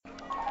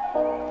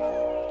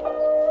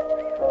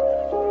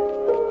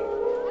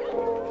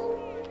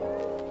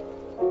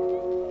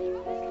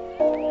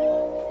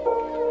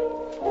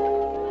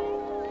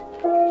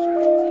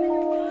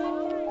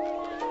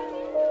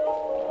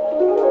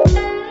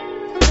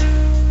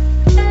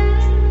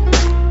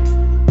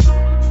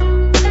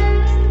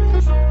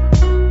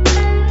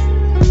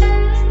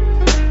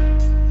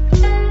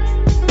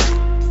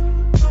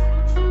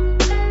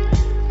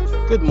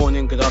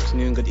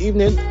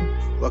evening.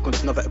 Welcome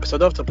to another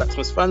episode of the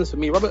Blacksmith's Fans with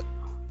me, Robert.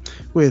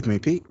 With me,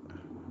 Pete.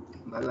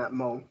 Man, like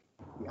Mo,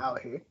 we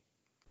out here.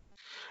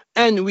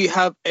 And we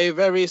have a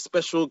very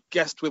special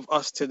guest with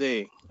us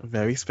today.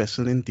 Very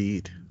special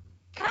indeed.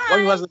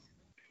 Hi.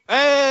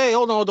 Hey,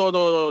 hold on.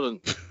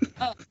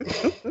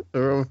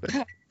 Oh.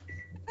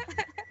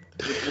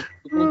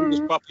 We'll do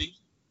this properly.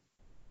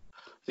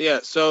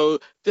 So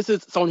this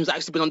is someone who's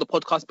actually been on the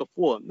podcast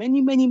before, many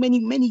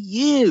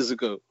years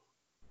ago.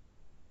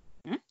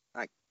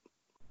 Like,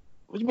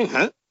 what do you mean,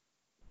 huh?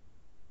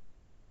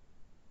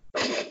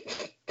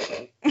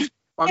 This is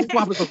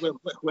what happens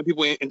when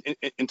people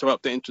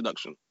interrupt the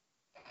introduction.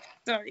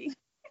 Sorry.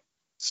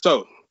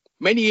 So,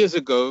 many years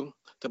ago,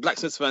 the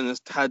Blacksmith's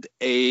Fans had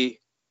a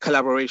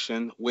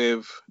collaboration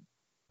with...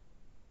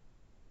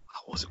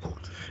 What was it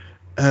called?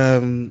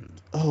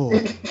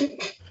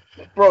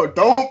 Bro,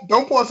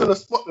 don't put us on the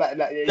spot like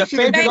that. Yeah. The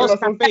Faith Girls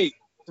Cafe.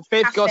 The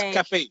Faith Girls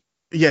Cafe.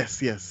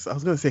 Yes. I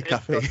was going to say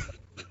cafe.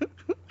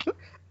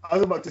 I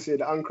was about to say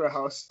the Ankara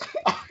House.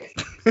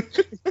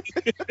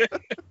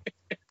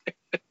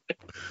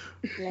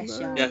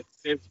 Yeah,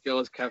 Faith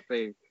Girls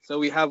Cafe. So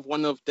we have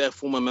one of their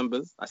former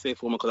members. I say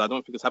former because I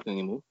don't think it's happening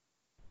anymore.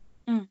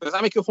 Does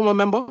that make you a former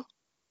member?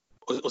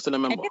 Or still a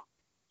member?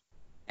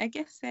 I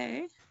guess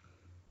so.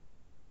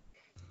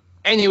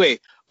 Anyway,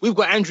 we've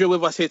got Andrea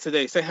with us here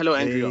today. Say hello,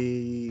 Andrea.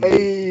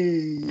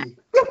 Hey.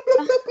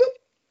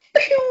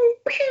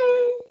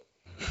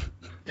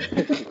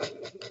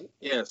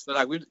 Yeah, so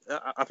like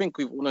I think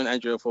we've all known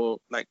Andrea for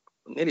like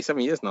nearly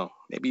 7 years now,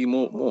 maybe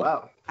more.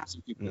 Wow.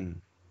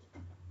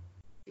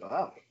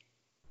 Wow.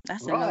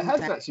 That's a Well, long it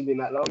hasn't time. actually been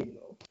that long, you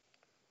know.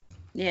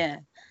 Yeah.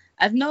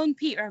 I've known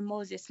Peter and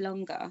Moses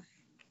longer.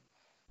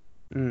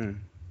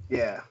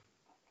 Yeah.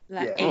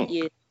 Like Yeah. 8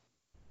 years.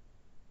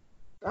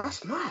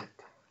 That's mad.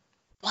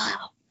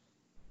 Wow.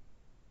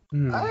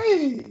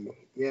 Hey.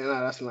 Yeah, no,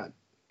 that's mad.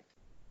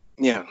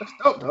 Yeah. That's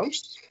dope, though.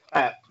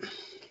 Alright.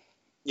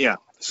 Yeah.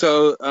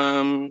 So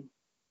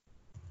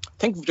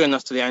thank you for joining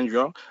us today,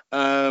 Andrea.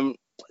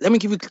 Let me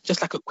give you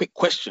just like a quick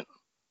question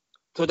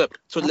so the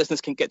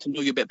listeners can get to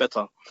know you a bit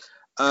better.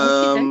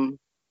 Tell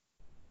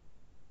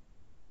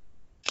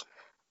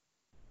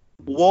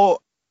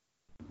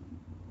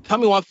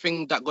me one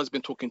thing that God's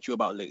been talking to you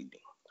about lately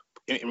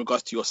in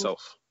regards to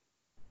yourself.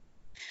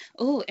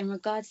 Oh, in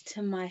regards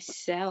to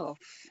myself.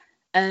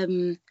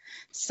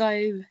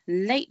 So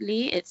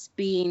lately it's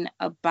been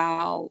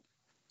about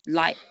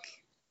like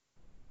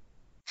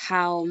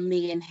how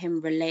me and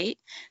him relate,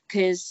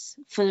 because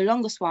for the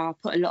longest while I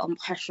put a lot of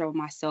pressure on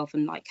myself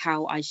and like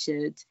how I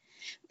should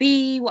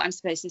be, what I'm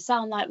supposed to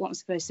sound like, what I'm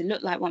supposed to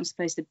look like, what I'm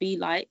supposed to be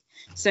like.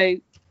 So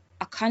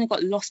I kind of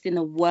got lost in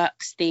the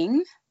works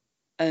thing.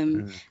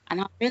 And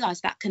I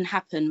realized that can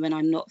happen when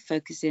I'm not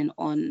focusing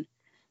on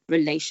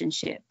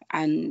relationship.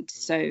 And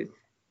so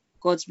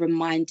God's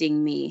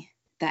reminding me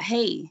that,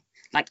 hey,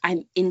 like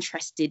I'm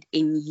interested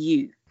in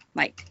you,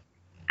 like,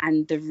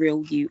 and the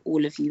real you,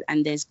 all of you.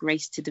 And there's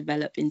grace to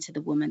develop into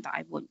the woman that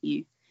I want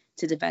you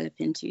to develop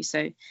into.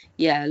 So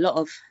yeah, a lot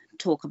of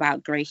talk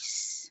about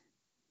grace.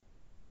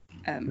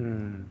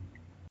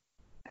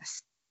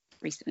 That's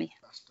recently.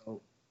 That's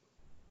dope.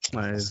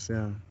 Nice,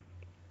 yeah.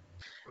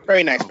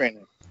 Very nice.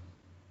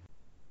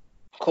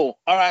 Cool.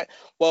 All right.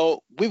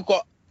 Well, we've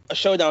got a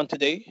showdown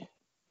today.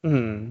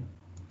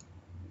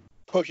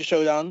 Approach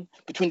showdown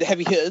between the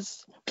heavy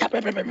hitters. But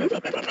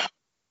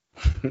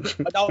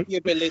that'll be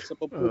a bit later.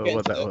 But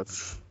What that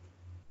was.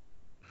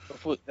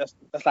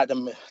 That's like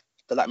the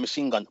like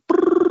machine gun.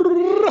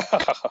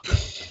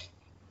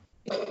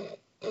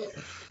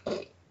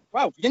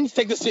 Wow, you need to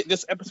take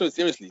this episode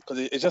seriously because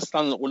it's just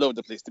sounding all over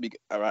the place to be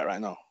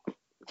right now.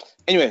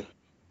 Anyway,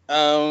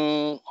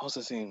 what was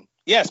I saying?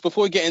 Yes,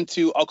 before we get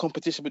into our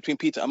competition between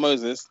Peter and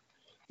Moses,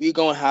 we're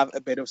gonna have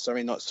a bit of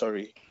sorry, not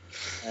sorry.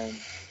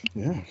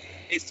 Yeah.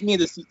 It's me in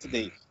the seat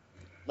today,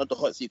 not the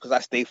hot seat because I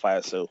stay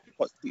fire, so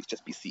hot seats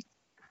just be seat.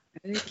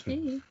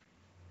 Okay.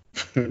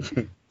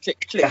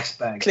 Click. Gas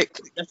bag. Click.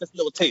 That's just a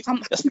little taste.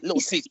 Just a little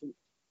taste.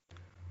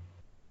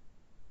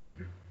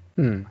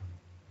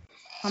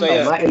 So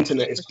yeah, My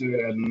internet is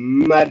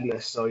doing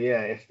madness. So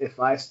yeah, if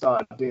I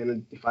start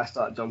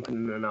jumping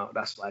in and out,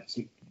 that's why.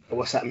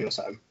 WhatsApp me or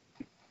something.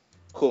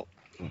 Cool.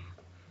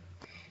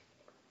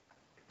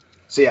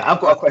 So yeah,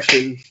 I've got a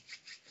question.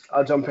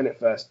 I'll jump in it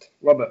first.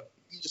 Robert.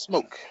 You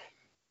smoke.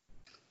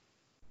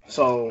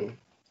 So,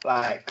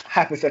 like,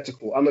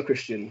 hypothetical, I'm a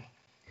Christian,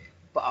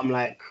 but I'm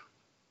like,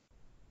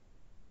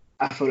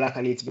 I feel like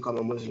I need to become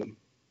a Muslim.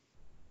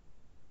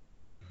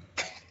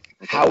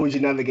 How would you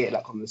navigate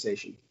that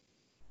conversation?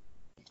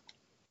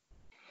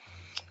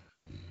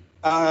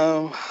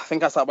 I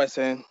think I start by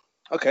saying,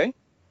 okay.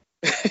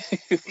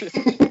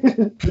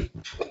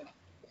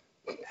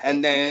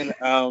 And then,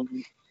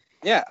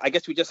 I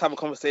guess we just have a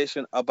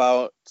conversation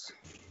about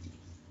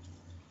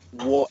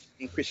what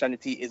in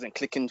Christianity isn't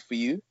clicking for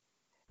you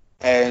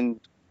and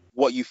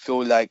what you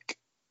feel like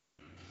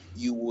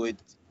you would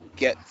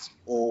get,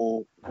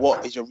 or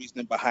what is your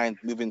reasoning behind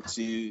moving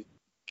to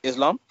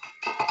Islam?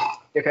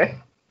 Okay.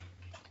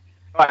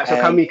 All right. So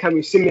And can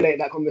we simulate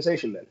that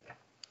conversation then?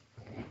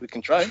 we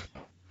can try.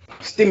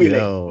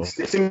 Stimulate. Yo.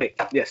 Simulate.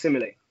 Yeah,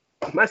 simulate.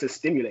 Man says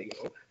stimulate.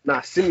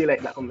 Nah,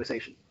 simulate that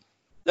conversation.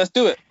 Let's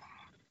do it.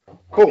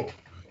 Cool.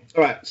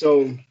 All right.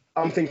 So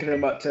I'm thinking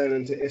about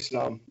turning to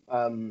Islam.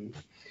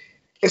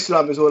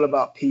 Islam is all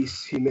about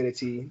peace,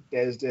 humility.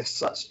 There's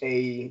such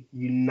a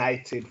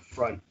united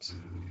front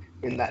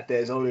in that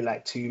there's only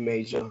like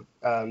two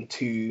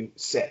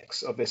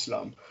sects of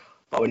Islam.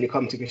 But when you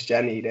come to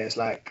Christianity, there's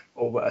like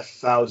over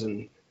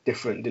 1,000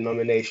 different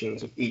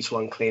denominations, with each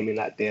one claiming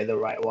that they're the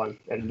right one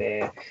and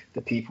they're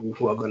the people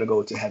who are going to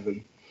go to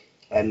heaven,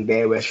 and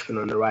they're worshiping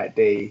on the right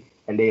day,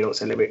 and they don't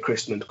celebrate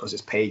Christmas because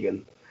it's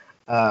pagan.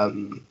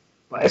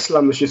 But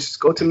Islam is just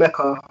go to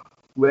Mecca,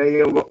 wear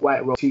your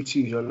white robe,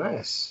 tutus, you're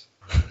nice,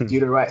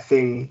 do the right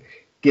thing,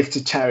 give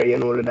to charity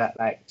and all of that.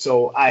 Like,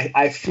 so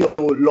I feel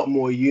a lot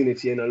more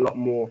unity and a lot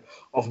more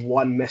of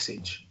one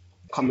message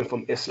coming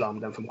from Islam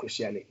than from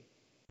Christianity.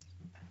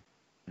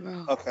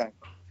 Okay.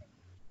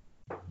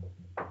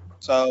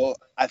 So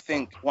I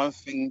think one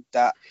thing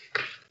that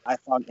I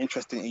found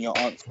interesting in your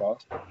answer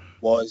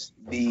was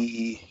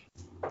the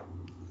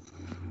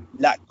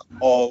lack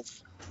of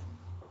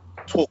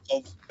talk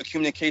of the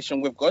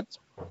communication with God.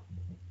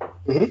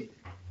 Mhm.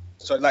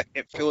 So like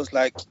it feels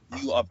like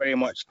you are very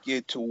much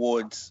geared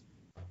towards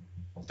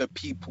the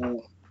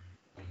people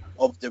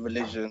of the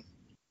religion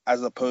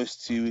as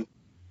opposed to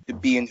the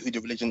being who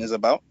the religion is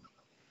about.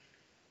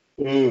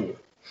 Mm.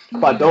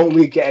 But don't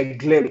we get a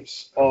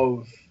glimpse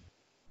of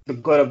the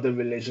God of the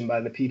religion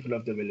by the people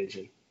of the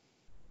religion?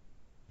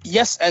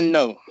 Yes and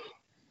no.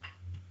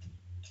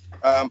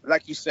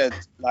 Like you said,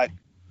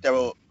 there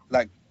are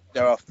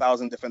there are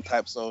 1,000 different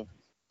types of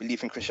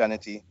belief in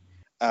Christianity.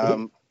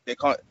 They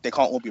can't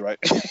all be right.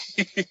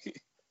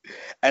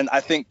 And I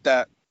think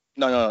that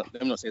no,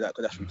 let me not say that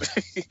because that's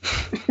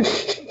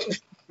rude.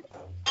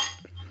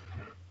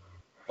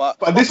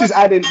 But this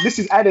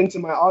is adding to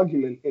my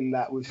argument in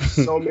that with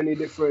so many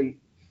different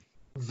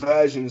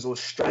versions or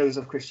strands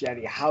of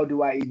Christianity, how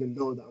do I even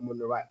know that I'm on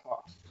the right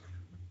path?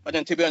 But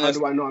then to be How honest,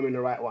 do I know I'm in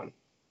the right one?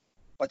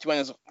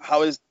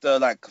 how is the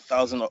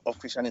 1,000 of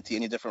Christianity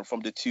any different from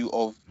the 2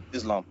 of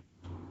Islam?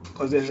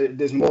 Because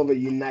there's more of a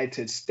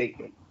united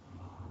statement.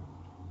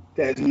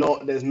 There's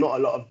not a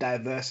lot of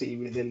diversity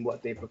within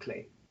what they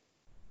proclaim.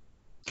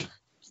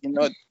 You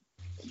know,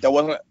 there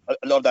wasn't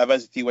a lot of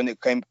diversity when it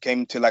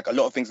came to like a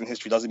lot of things in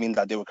history. Doesn't mean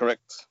that they were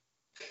correct.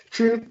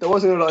 True, there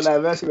wasn't a lot of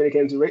diversity when it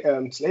came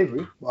to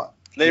slavery, but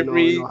we know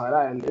Slavery. how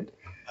that ended.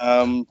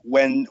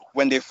 When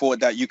they thought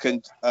that you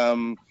could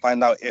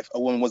find out if a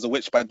woman was a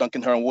witch by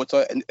dunking her in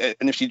water, and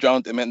if she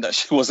drowned, it meant that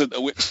she wasn't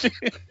a witch.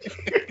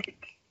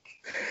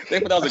 They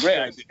thought that was a great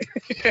idea.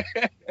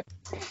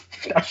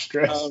 That's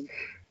stress.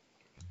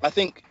 I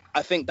think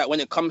that when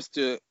it comes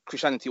to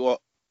Christianity,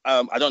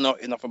 I don't know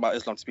enough about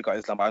Islam to speak about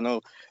Islam, but I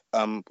know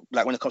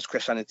like when it comes to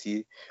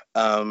Christianity,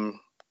 the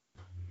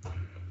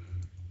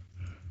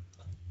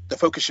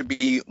focus should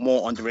be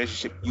more on the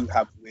relationship you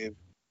have with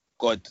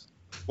God.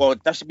 Well,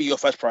 that should be your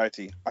first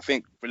priority. I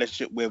think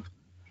relationship with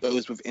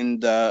those within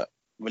the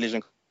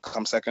religion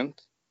comes second,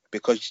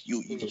 because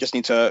you just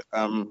need to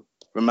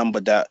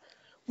remember that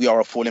we are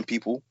a fallen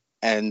people,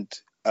 and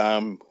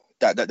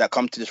that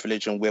come to this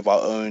religion with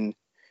our own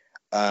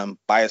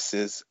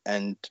biases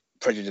and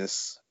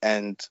prejudice,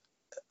 and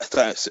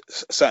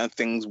certain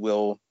things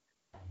will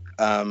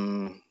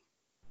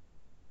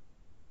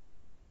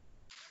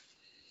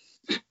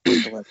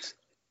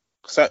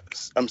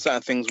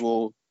certain things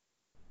will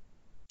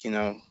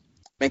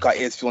make our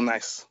ears feel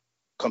nice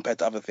compared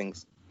to other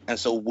things, and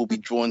so we'll be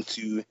drawn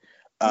to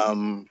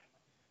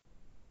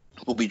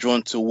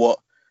what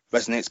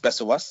resonates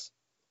best with us.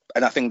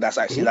 And I think that's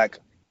actually like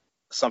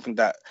something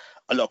that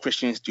a lot of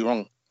Christians do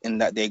wrong, in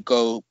that they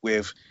go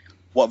with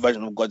what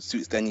version of God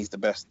suits their needs the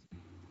best,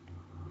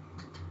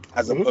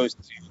 as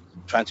opposed to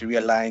trying to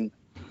realign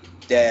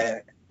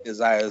their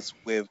desires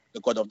with the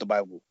God of the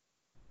Bible.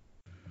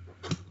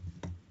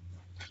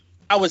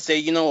 I would say,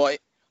 you know what?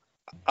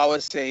 I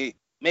would say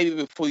maybe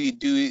before you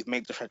do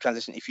make the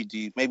transition, if you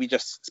do, maybe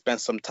just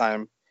spend some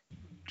time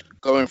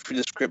going through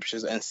the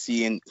scriptures and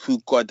seeing who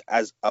God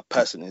as a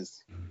person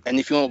is. And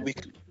if you want, we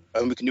can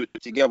do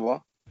it together.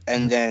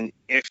 And then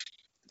if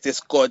this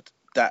God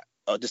that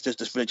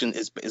this religion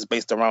is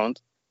based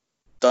around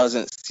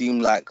doesn't seem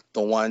like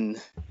the one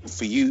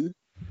for you,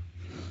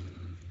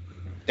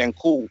 then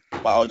cool.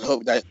 But I would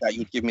hope that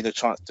you'd give me the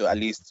chance to at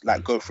least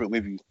like go through it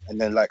with you, and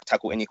then like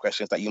tackle any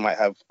questions that you might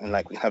have, and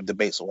like we can have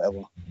debates or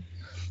whatever,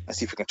 and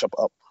see if we can chop it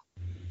up.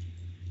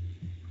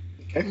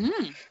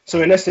 Okay.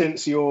 So in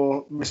essence,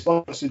 your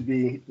response would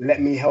be,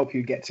 let me help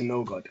you get to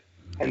know God,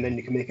 and then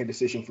you can make a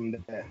decision from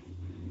there.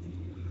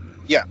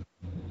 Yeah.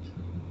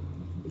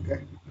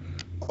 Okay.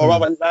 Or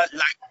rather, like,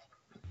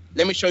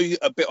 let me show you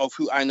a bit of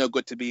who I know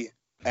God to be,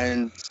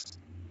 and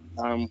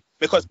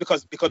because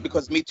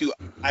me too,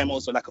 I'm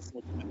also like a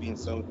flawed human being,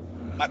 so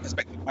my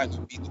perspective might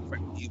not be the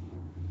correct view,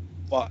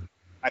 but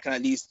I can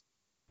at least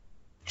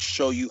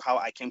show you how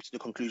I came to the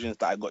conclusions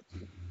that I got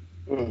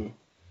to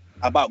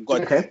about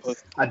God. Okay.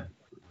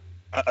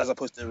 as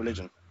opposed to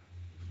religion.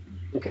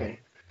 Okay,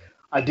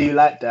 I do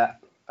like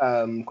that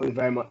because it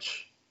very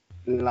much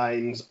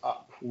lines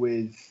up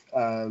with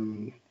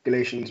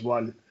Galatians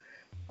 1,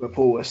 where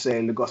Paul was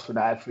saying the gospel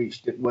that I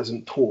preached, it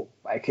wasn't taught,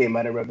 but it came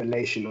by the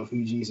revelation of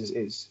who Jesus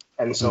is.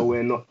 And so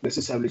we're not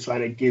necessarily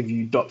trying to give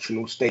you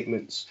doctrinal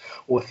statements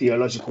or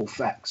theological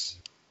facts,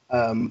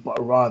 but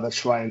rather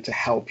trying to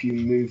help you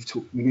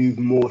move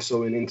more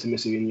so in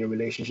intimacy in your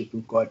relationship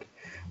with God,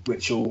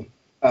 which will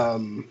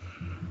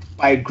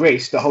by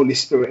grace the Holy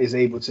Spirit is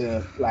able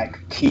to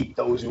like keep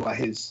those who are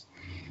His.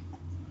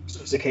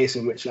 So it's a case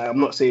in which, like, I'm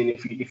not saying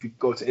if you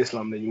go to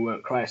Islam then you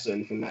weren't Christ or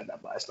anything like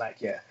that, but it's like,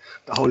 yeah,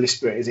 the Holy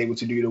Spirit is able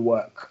to do the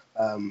work,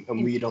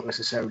 and we don't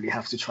necessarily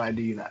have to try and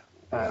do that,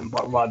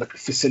 but rather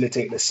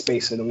facilitate the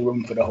space and the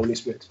room for the Holy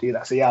Spirit to do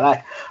that. So yeah,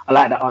 I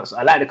like that answer.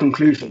 I like the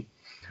conclusion.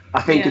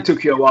 I think it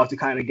took you a while to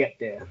kind of get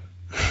there,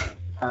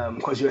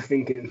 because you're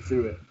thinking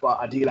through it, but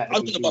I do like the I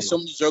was thinking about conclusion. so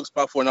many jokes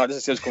before now. This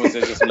is serious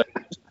conversation.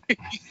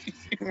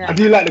 I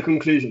do like the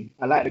conclusion.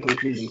 I like the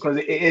conclusion because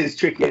it is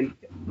tricky. And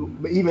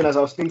but even as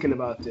I was thinking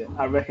about it,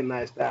 I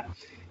recognize that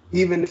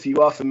even if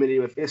you are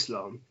familiar with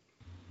Islam,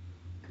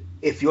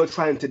 if you're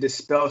trying to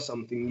dispel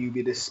something, you'll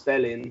be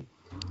dispelling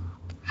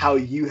how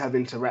you have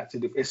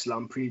interacted with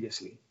Islam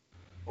previously,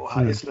 or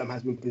how Islam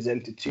has been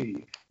presented to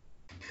you.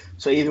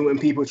 So even when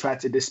people try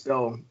to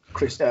dispel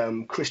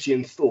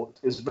Christian thought,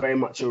 it's very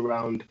much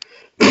around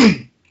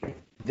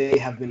they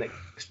have been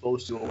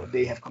exposed to or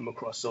they have come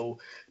across. So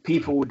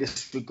people will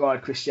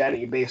disregard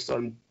Christianity based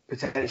on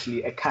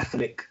potentially a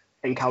Catholic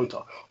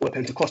encounter or a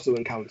Pentecostal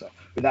encounter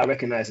without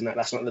recognizing that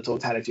that's not the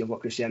totality of what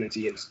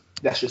Christianity is.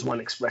 That's just one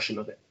expression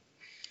of it.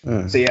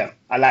 So yeah,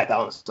 I like that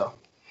answer.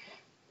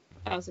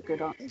 That was a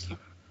good answer.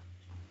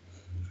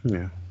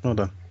 Yeah, well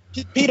done.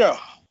 Peter,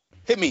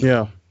 hit me.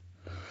 Yeah.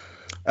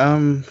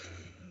 Well,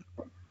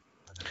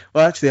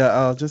 actually,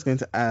 I was just going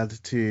to add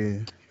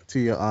to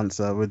your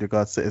answer with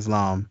regards to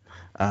Islam,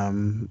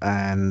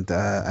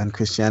 and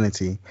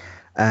Christianity,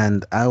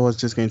 and I was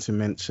just going to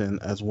mention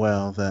as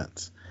well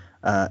that,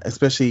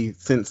 especially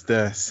since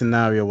the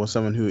scenario was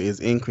someone who is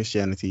in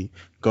Christianity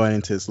going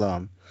into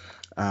Islam,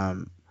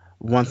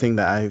 one thing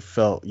that I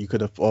felt you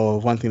could have, or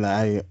one thing that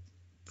I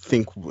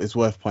think is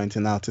worth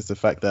pointing out is the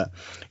fact that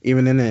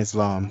even in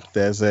Islam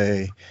there's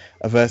a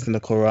verse in the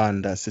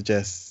Quran that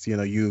suggests, you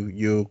know,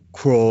 you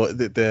crawl,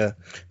 the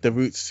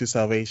routes to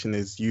salvation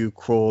is you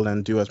crawl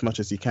and do as much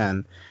as you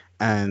can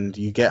and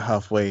you get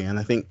halfway. And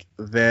I think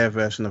their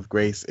version of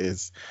grace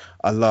is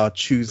Allah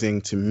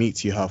choosing to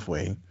meet you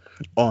halfway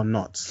or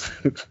not.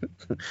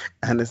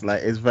 And it's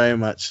like, it's very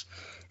much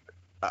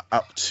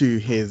up to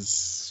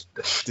His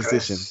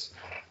decision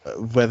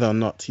whether or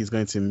not He's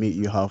going to meet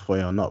you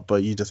halfway or not,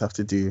 but you just have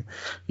to do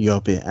your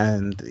bit.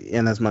 And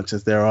in as much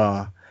as there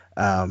are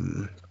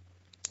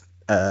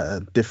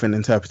different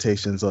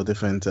interpretations or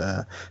different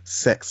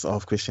sects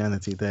of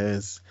Christianity,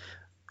 there's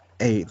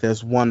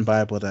one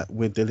Bible that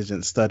with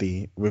diligent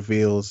study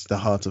reveals the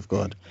heart of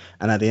God,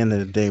 and at the end of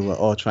the day we're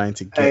all trying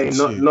to get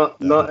not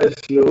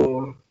if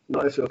you're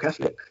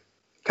Catholic.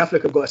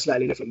 Catholic have got a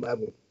slightly different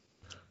Bible.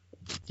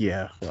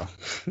 Yeah, well.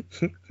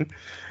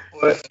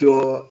 Or if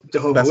you're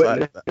Jehovah's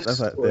Witness,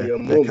 right. or you're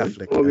Mormon,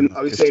 Catholic, or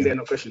are we saying they're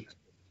not Christian?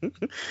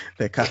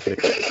 They're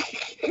Catholic.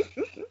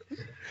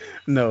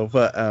 No,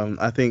 but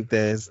I think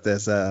there's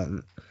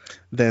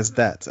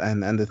that,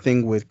 and the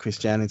thing with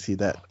Christianity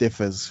that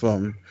differs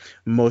from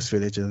most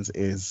religions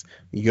is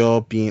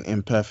your being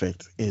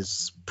imperfect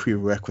is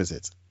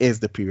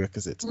the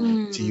prerequisite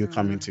to you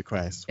coming to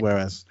Christ,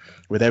 whereas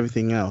with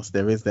everything else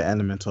there is the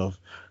element of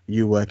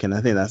you working.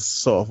 I think that's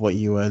sort of what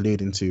you were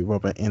alluding to,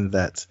 Robert, in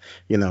that,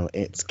 you know,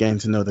 it's getting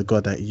to know the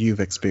God that you've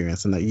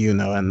experienced and that you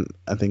know. And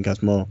I think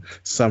as more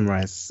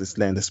summarized, it's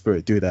letting the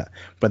Spirit do that.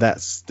 But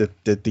that's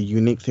the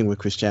unique thing with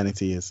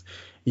Christianity is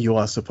you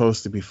are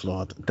supposed to be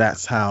flawed.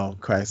 That's how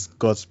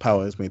God's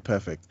power is made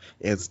perfect,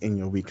 is in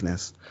your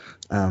weakness.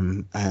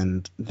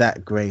 And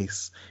that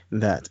grace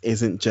that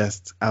isn't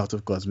just out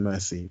of God's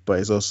mercy, but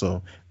is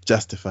also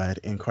justified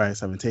in Christ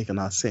having taken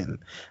our sin,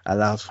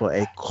 allows for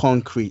a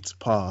concrete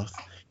path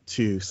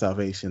to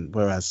salvation,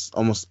 whereas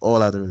almost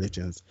all other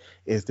religions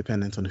is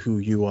dependent on who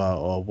you are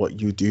or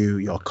what you do,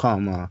 your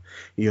karma,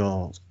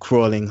 your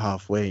crawling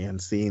halfway and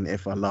seeing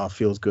if Allah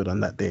feels good on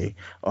that day,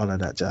 all of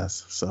that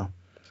jazz. So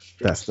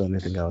that's the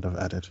only thing I would have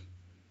added.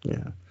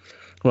 Yeah.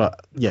 Well,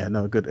 yeah,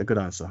 no, a good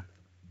answer.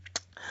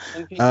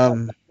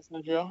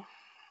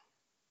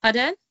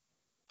 Pardon?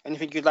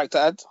 Anything you'd like to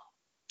add?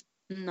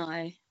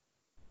 No.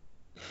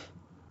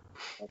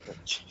 Okay.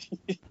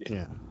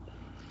 Yeah.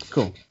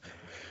 Cool.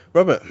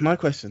 Robert, my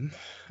question.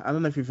 I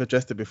don't know if you've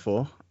addressed it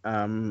before.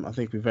 I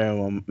think we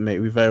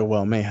very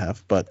well may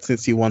have, but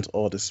since you want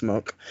all the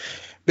smoke,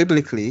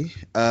 biblically,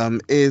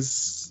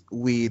 is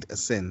weed a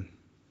sin?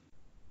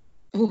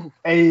 Ooh.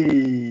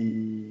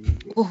 Hey.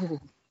 Ooh.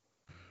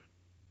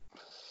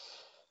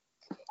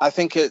 I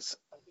think it's.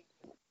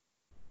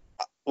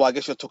 Well, I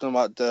guess you're talking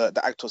about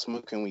the act of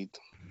smoking weed.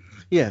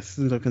 Yes,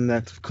 looking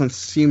at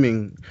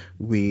consuming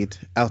weed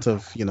out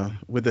of, you know,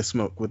 with the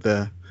smoke, with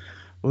the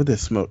With the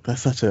smoke,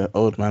 that's such an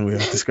old man way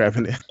of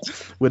describing it.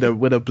 With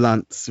a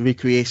blunt,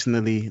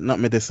 recreationally, not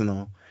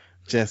medicinal,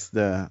 just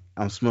the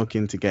I'm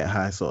smoking to get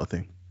high sort of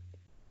thing.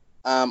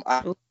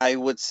 I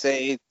would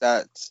say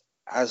that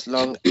as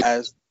long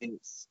as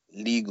it's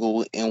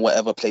legal in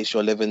whatever place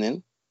you're living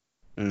in,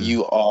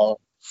 you are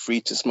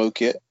free to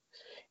smoke it.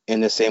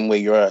 In the same way,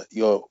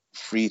 you're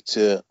free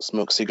to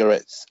smoke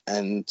cigarettes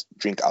and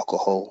drink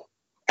alcohol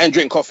and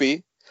drink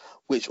coffee,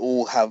 which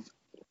all have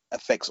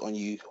effects on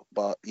you.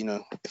 But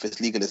if it's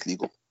legal, it's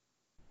legal.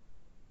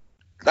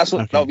 That's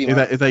what that would be.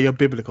 Is that your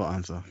biblical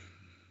answer?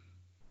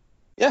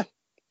 Yeah,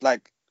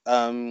 like hold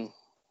on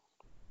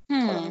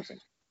a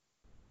second.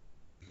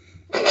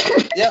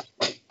 Yeah.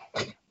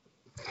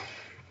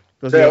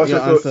 Your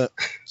answer.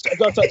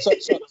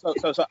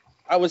 So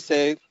I would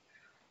say,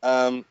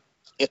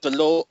 if the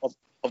law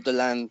of the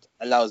land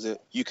allows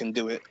it, you can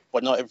do it,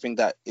 but not everything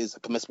that is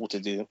permissible to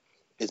do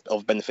is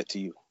of benefit to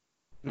you.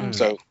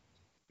 So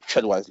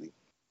tread wisely.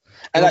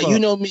 And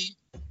me,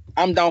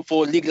 I'm down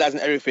for legalizing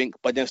everything,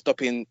 but then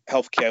stopping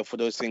healthcare for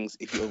those things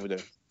if you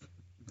overdose.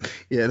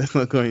 Yeah, let's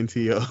not go into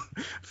your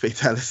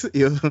fatalistic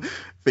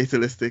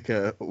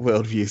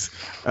worldviews.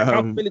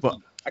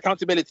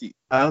 Accountability.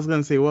 I was going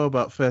to say, what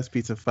about 1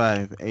 Peter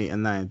 5, 8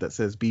 and 9 that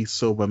says, be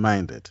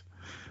sober-minded?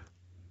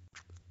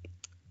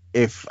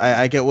 If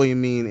I get what you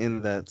mean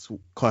in that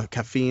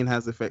caffeine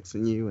has effects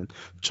on you and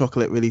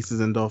chocolate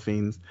releases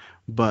endorphins,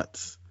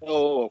 but...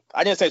 Oh,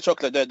 I didn't say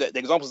chocolate. The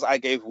examples I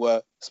gave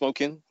were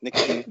smoking,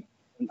 nicotine,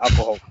 and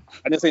alcohol.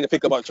 I didn't say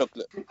anything about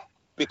chocolate.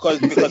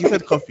 Because you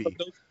said coffee.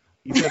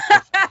 You said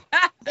coffee.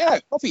 Yeah,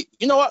 coffee.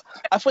 You know what?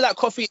 I feel like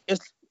coffee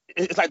is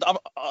like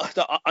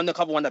the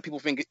undercover one that people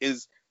think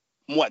is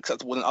more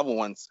acceptable than other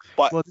ones.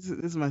 But this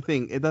is my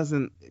thing. It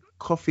doesn't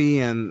coffee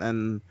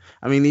and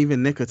I mean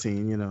even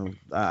nicotine.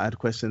 I'd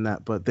question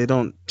that, but they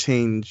don't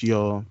change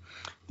your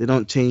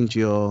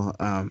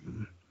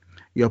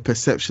your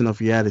perception of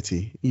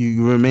reality.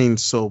 You remain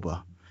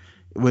sober.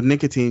 With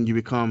nicotine, you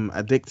become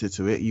addicted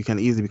to it. You can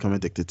easily become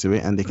addicted to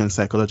it, and they can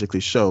psychologically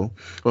show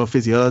or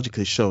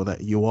physiologically show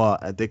that you are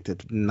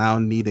addicted, now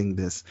needing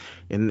this.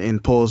 In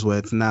Paul's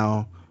words,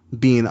 now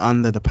being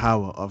under the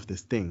power of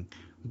this thing.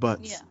 But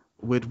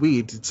with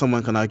weed,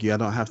 someone can argue I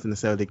don't have to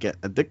necessarily get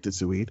addicted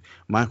to weed.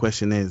 My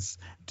question is,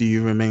 do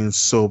you remain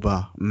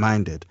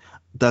sober-minded?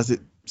 Does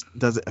it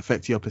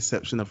affect your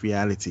perception of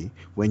reality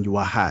when you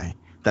are high?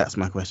 That's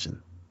my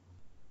question.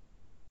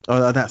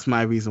 Or that's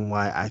my reason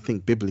why I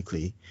think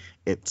biblically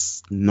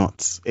it's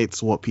not.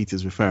 It's what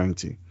Peter's referring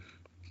to.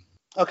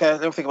 Okay,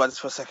 let me think about this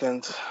for a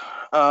second.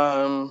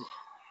 I'd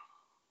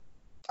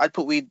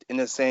put weed in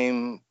the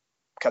same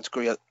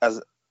category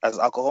as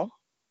alcohol.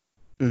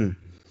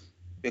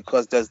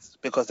 Because there's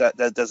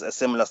a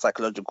similar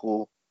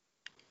psychological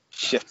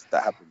shift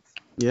that happens.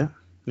 Yeah.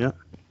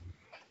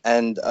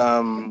 And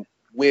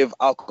with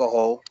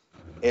alcohol,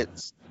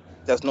 there's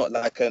not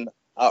like an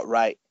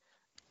outright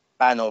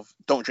ban of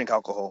don't drink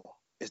alcohol.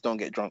 It's don't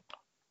get drunk.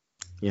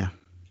 Yeah.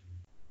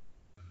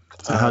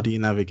 So how do you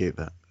navigate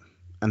that?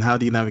 And how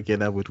do you navigate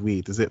that with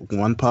weed? Is it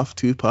 1 puff,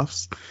 2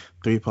 puffs,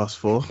 3 puffs,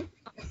 4? 5,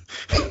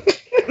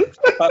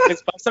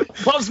 6 puffs, 7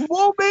 puffs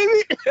more,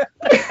 baby.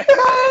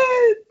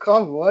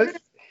 Come on.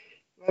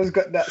 Man's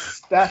got that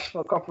stash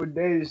for a couple of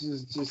days.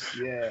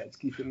 It's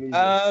keeping me.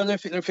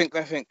 Let me think.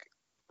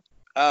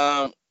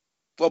 Well,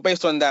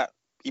 based on that,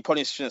 you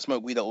probably shouldn't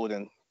smoke weed at all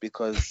then,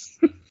 because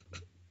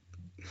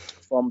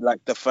from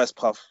like the first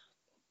puff,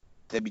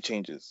 there'll be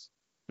changes.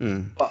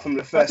 But from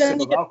the first sip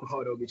of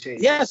alcohol, there'll be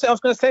changes. Yeah, so I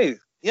was gonna say,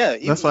 yeah.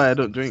 That's why I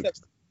don't drink.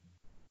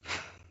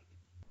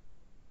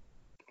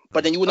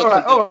 But then you wouldn't.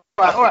 All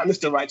right,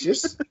 Mr.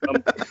 Righteous. All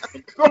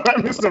right,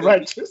 Mr.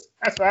 Righteous.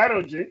 That's why I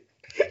don't drink.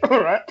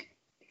 All right.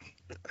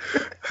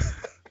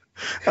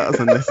 That was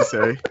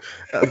unnecessary.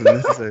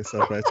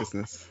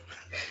 Self-righteousness.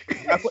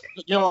 I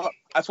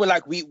feel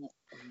like we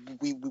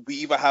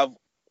either have,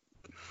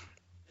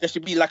 there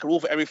should be like a rule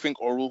for everything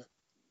or a rule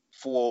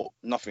for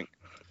nothing,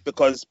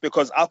 because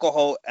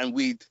alcohol and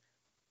weed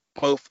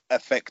both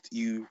affect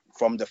you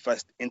from the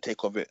first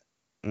intake of it.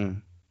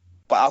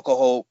 But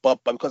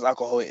because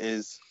alcohol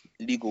is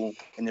legal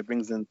and it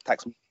brings in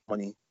tax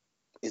money,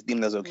 it's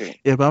deemed as okay.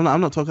 Yeah, but I'm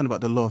not talking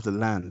about the law of the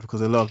land, because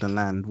the law of the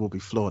land will be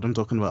flawed. I'm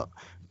talking about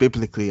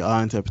biblically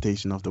our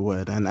interpretation of the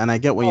word, and I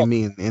get what you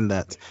mean in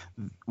that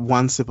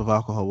 1 sip of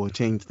alcohol will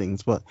change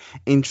things, but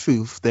in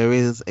truth there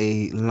is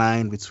a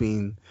line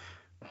between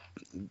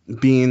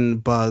being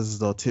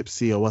buzzed or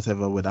tipsy or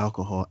whatever with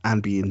alcohol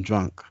and being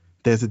drunk.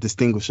 There's a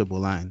distinguishable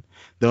line.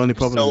 The only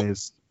problem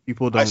is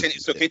people don't. I said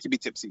it's okay to be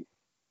tipsy.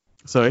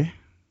 Sorry?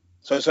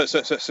 So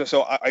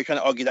are you trying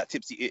to argue that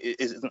tipsy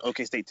is an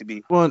okay state to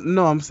be? Well,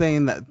 no, I'm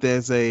saying that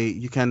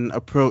you can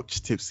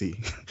approach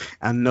tipsy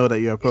and know that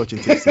you're approaching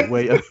tipsy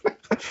where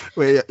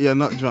you're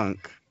not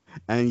drunk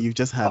and you've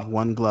just had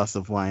 1 glass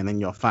of wine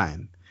and you're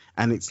fine,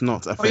 and it's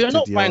not affected. But you're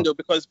not fine though,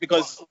 because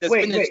there's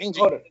been a change.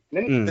 Hold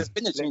on. There's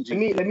been a change.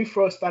 Let me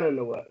throw a span in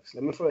the works.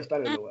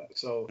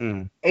 So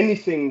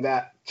anything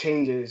that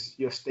changes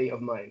your state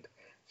of mind.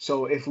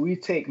 So if we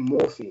take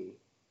morphine,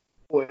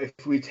 or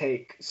if we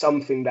take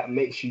something that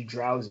makes you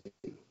drowsy,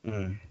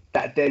 Mm.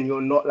 that then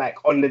you're not like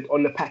on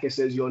the packet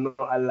says you're not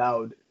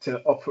allowed to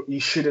operate. You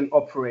shouldn't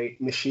operate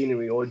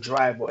machinery or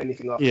drive or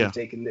anything after Yeah.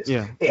 taking this.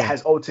 Yeah. It Yeah.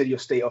 has altered your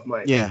state of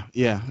mind. Yeah.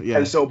 Yeah. Yeah.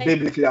 And so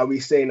biblically, are we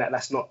saying that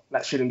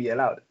that shouldn't be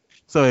allowed?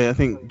 Sorry, I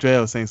think Drea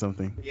was saying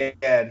something. Yeah,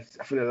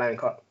 I feel the line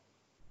cut.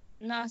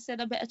 No, I said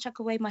I better chuck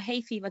away my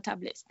hay fever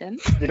tablets then.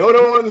 You don't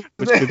know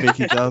Which could make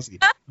you drowsy.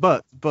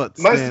 But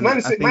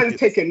man's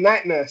taking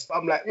night nurse.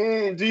 I'm like,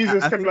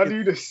 Jesus, I can think I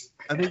do this?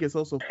 I think it's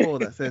also Paul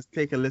that says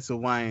take a little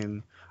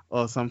wine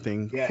or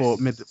something Yes.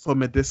 for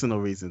medicinal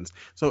reasons.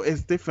 So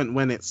it's different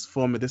when it's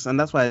for medicine, and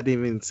that's why I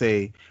didn't even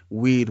say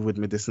weed with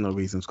medicinal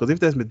reasons. Because if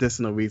there's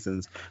medicinal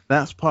reasons,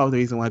 that's part of the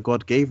reason why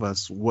God gave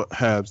us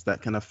herbs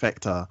that can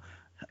affect our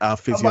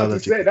physiology. I'm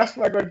about to say that's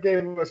why God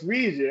gave us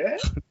weed, yeah.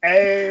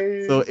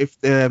 Hey. So if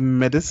there are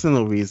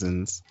medicinal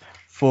reasons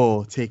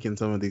for taking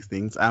some of these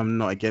things, I'm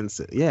not against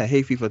it. Yeah,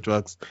 hay fever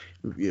drugs,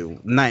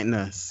 night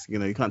nurse.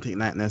 You can't take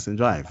night nurse and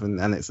drive,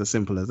 and it's as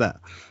simple as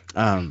that.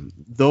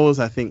 Those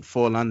I think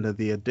fall under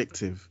the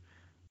addictive.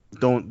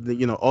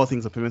 All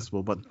things are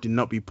permissible, but do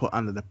not be put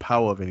under the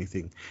power of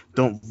anything.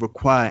 Don't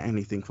require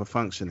anything for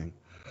functioning.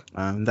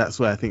 That's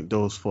where I think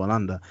those fall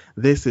under.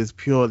 This is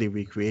purely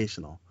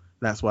recreational.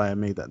 That's why I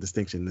made that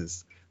distinction.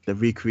 Is the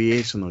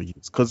recreational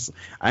use, because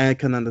I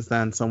can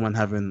understand someone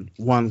having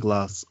one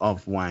glass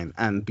of wine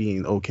and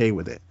being okay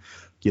with it.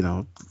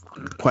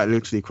 Quite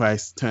literally,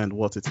 Christ turned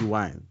water to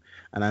wine,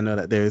 and I know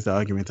that there is the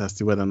argument as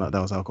to whether or not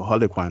that was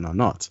alcoholic wine or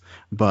not.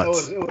 But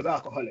it was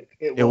alcoholic.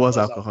 It was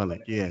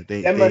alcoholic. Yeah,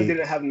 that man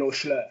didn't have no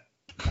slur.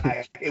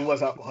 It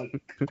was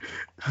alcoholic.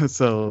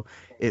 So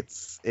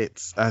it's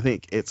I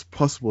think it's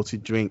possible to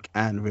drink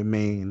and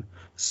remain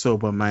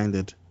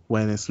sober-minded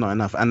when it's not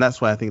enough. And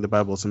that's why I think the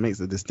Bible also makes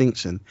the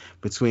distinction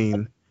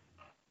between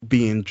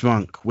being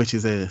drunk, which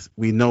is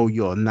we know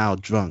you're now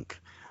drunk,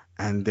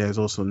 and there's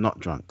also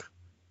not drunk.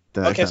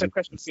 Okay, so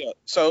question for you.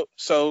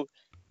 So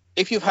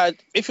if you're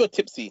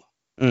tipsy,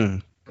 are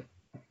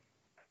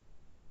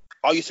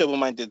you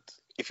sober-minded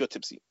if you're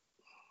tipsy?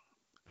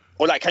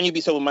 Or can you be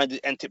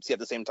sober-minded and tipsy at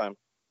the same time?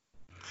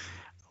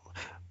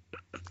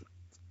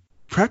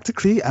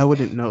 Practically, I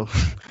wouldn't know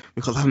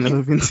because I've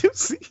never been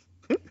tipsy.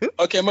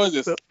 Okay,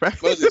 Moses. Hey,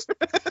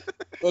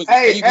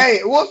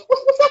 what's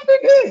happening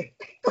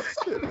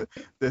here?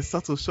 There's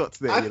subtle shots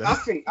there. I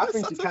think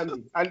you can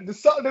be, and the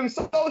subtle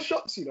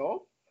shots,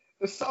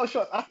 the subtle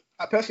shots.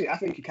 I personally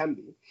think you can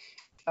be.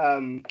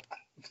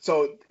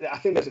 So I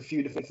think there's a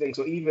few different things.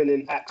 So even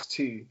in Acts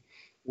 2,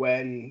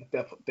 when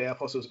the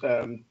apostles,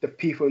 the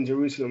people in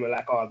Jerusalem were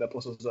like, "Oh, the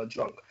apostles are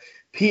drunk,"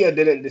 Peter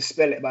didn't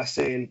dispel it by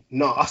saying,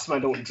 "No, us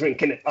man don't drink,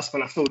 innit? Us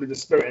man are filled with the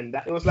Spirit," and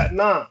that. It was like,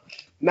 nah,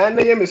 9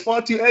 a.m. is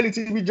far too early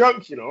to be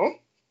drunk,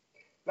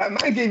 Like,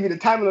 man gave you the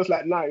time and I was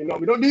like, nah,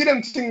 we don't do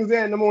them things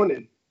there in the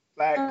morning.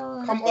 Like,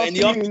 come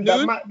afternoon,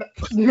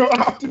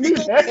 afternoon.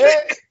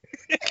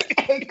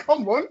 Hey,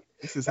 come on.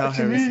 This is how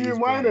heresy is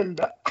born.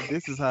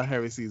 This is how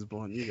heresy is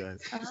born, you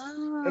guys.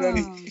 Oh. And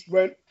then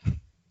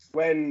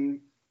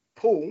when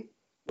Paul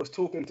was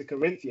talking to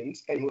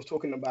Corinthians and he was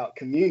talking about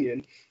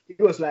communion, he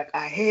was like,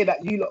 I hear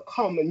that you lot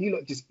come and you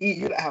lot just eat,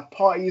 you lot have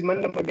parties,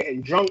 man, them are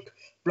getting drunk,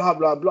 blah,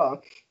 blah, blah.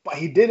 But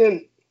he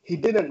didn't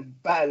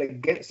battle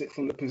against it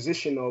from the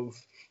position of,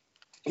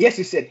 yes,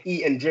 he said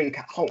eat and drink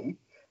at home,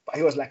 but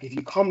he was like, if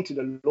you come to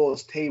the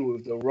Lord's table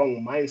with the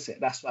wrong mindset,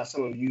 that's why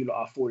some of you lot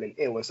are falling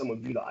ill and some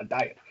of you lot are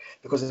dying,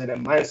 because of the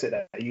mindset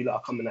that you lot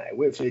are coming at it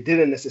with. So he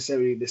didn't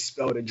necessarily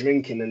dispel the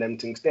drinking and them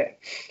things there.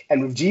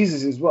 And with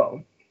Jesus as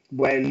well,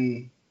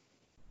 when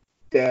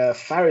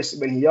Pharisees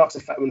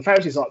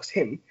asked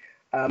him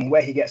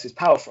where he gets his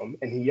power from,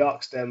 and he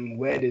asked them,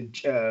 where did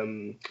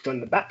John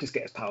the Baptist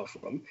get his power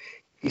from?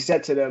 He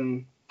said to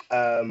them,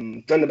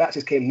 John the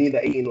Baptist came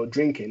neither eating nor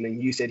drinking,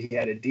 and you said he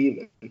had a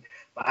demon.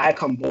 But I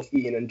come both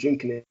eating and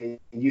drinking, and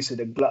you said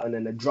the glutton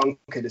and the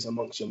drunkard is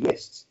amongst your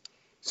midst.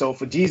 So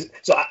for Jesus,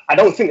 I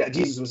don't think that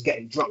Jesus was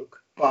getting drunk,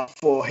 but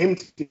for him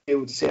to be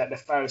able to say that the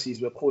Pharisees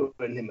were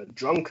calling him a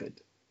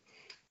drunkard,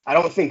 I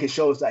don't think it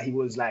shows that he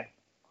was like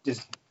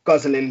just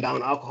guzzling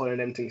down alcohol and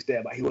them things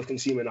there, but he was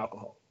consuming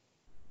alcohol.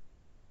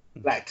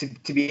 Like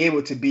to be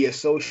able to be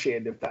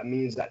associated with that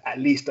means that at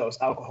least there was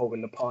alcohol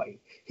in the party.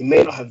 He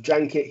may not have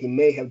drank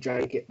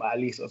it, but at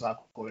least there was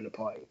alcohol in the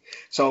party.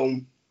 So,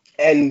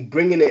 and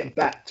bringing it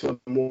back to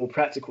a more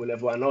practical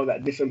level, I know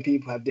that different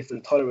people have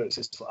different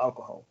tolerances for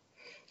alcohol.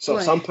 So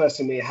some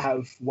person may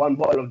have one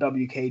bottle of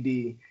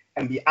WKD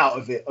and be out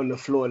of it on the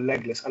floor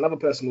legless. Another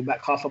person will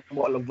back half a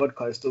bottle of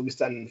vodka and still be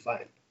standing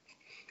fine.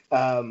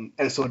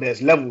 And so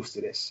there's levels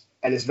to this.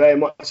 And it's very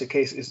much a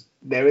case,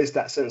 there is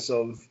that sense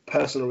of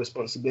personal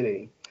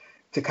responsibility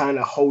to kind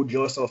of hold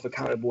yourself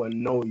accountable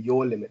and know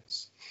your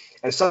limits.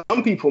 And some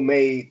people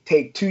may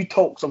take 2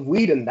 tokes of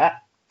weed and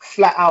that,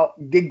 flat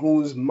out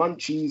giggles,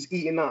 munchies,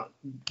 eating out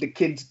the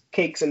kids'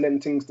 cakes and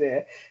them things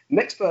there.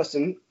 Next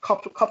person,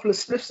 couple of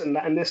spliffs and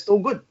that, and they're still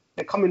good.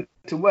 They're coming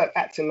to work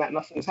acting like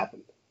nothing's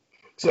happened.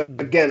 So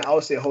again, I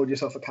would say hold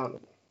yourself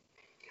accountable.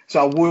 So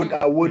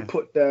I would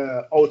put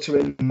the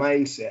altering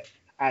mindset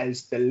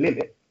as the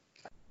limit.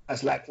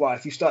 as like, wow,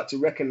 if you start to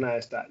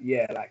recognize that,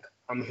 yeah, like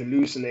I'm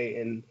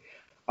hallucinating,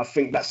 I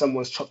think that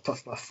someone's chopped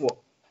off my foot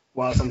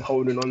whilst I'm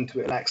holding on to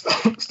it, like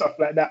stuff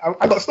like that.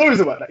 I got stories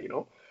about that, you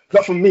know,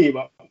 not from me,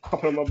 but a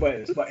couple of my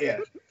boys. But yeah,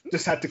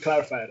 just had to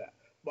clarify that.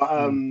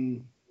 But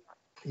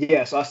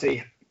yeah, so I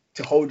say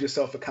to hold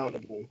yourself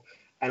accountable,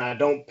 and I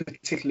don't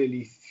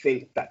particularly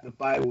think that the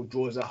Bible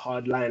draws a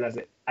hard line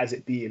as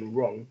it being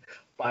wrong,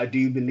 but I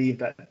do believe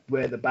that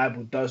where the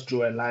Bible does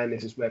draw a line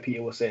is where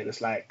Peter was saying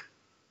it's like,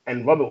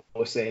 and Robert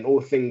was saying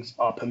all things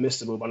are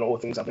permissible, but not all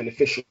things are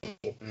beneficial,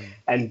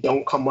 and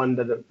don't come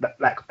under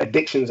like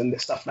addictions and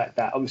stuff like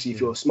that. Obviously, if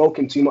you're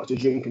smoking too much or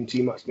drinking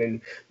too much,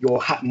 then you're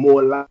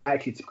more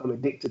likely to become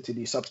addicted to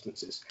these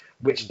substances,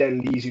 which then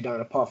leads you down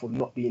a path of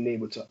not being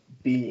able to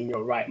be in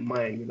your right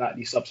mind without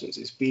these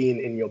substances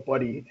being in your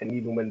body, and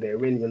even when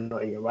they're in, you're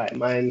not in your right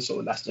mind.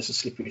 So that's just a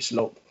slippery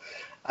slope.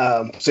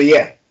 So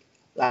yeah,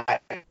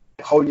 like,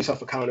 hold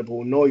yourself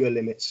accountable, know your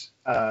limits.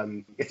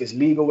 If it's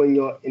legal in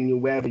your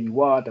wherever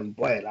you are, then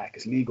boy, like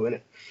it's legal,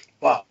 innit?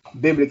 But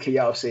biblically,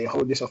 I'll say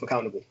hold yourself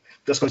accountable.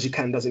 Just because you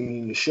can doesn't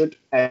mean you should,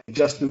 and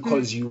just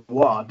because you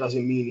are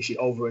doesn't mean you should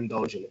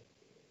overindulge in it.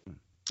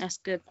 That's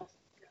good.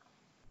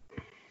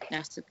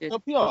 That's a good. So,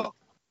 Pierre,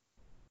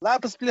 light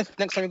up a spliff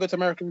next time you go to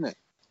America, innit?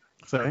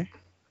 Sorry.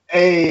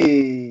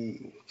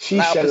 Hey, Light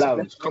up Shisha a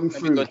Lounge, spliff come next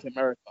time you go through. to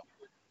America.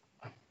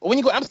 Or when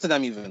you go to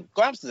Amsterdam, even.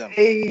 Go to Amsterdam.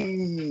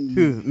 Hey.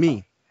 Who?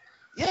 Me?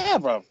 Yeah,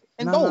 bro.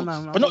 No, Indulge.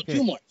 I'm but not okay.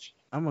 too much.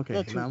 I'm okay.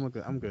 Not too No, I'm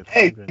good. I'm good.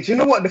 Hey, I'm good. do you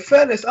know what? The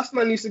furthest us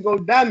man used to go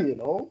down, you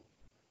know.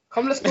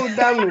 Come, let's go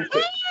down real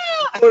quick.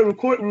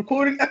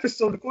 Recording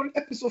episode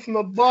from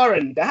a bar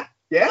and that.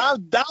 Yeah.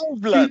 I'm down,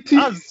 blood.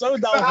 I'm so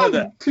down for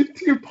that.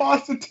 Two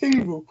past the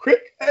thing real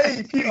quick.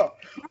 Hey, Peter.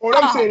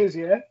 What I'm saying is,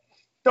 yeah,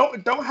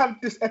 don't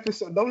have this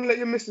episode. Don't let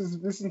your missus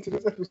listen to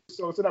this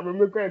episode so that when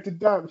we're going to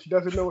down, she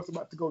doesn't know what's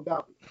about to go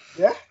down.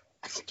 Yeah.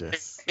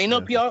 Stress. You know,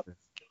 Yeah, Pierre, stress.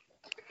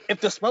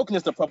 if the smoking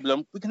is the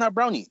problem, we can have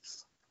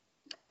brownies.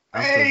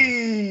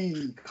 Hey,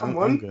 come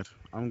on. I'm good.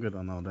 I'm good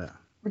on all that.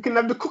 We can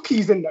have the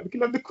cookies in that. We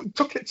can have the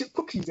chocolate chip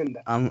cookies in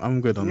that.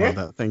 I'm good on all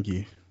that. Thank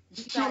you.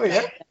 Sure,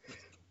 yeah.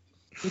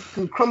 You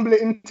can crumble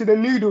it into the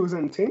noodles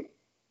and thing.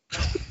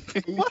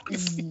 What?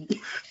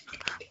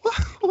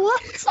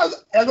 What?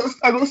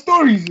 I got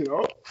stories, you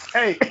know.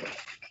 Hey.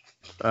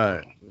 All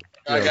right.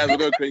 All right, guys, we're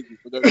going crazy.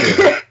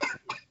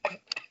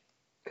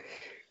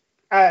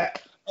 Okay.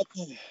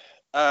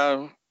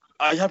 Are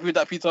you happy with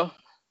that, Peter?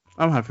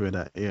 I'm happy with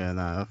that. Yeah,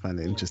 I find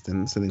it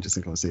interesting. It's an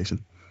interesting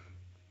conversation.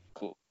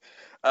 Cool.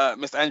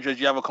 Mr. Andrew,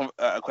 do you have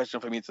a question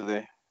for me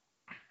today?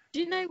 Do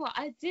you know what?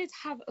 I did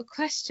have a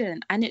question,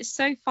 and it's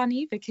so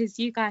funny because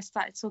you guys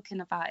started talking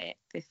about it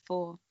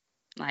before,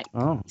 like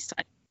you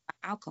started about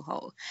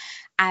alcohol.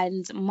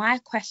 And my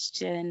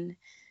question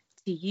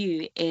to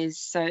you is: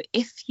 so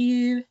if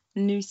you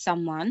knew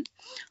someone,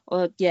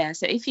 and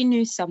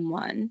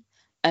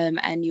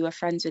you were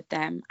friends with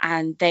them,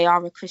 and they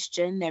are a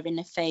Christian, they're in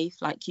a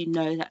faith, like you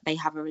know that they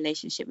have a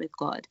relationship with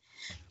God,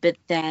 but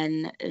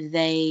then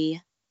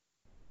they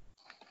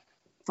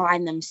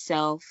find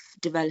themselves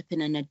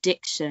developing an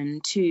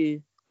addiction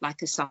to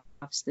like a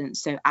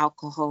substance, so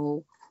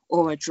alcohol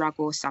or a drug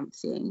or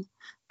something,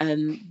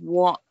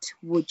 what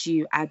would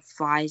you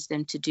advise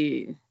them to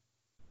do?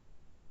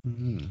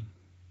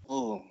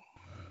 Oh,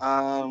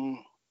 I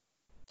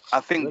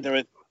think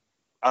there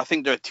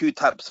are two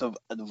types of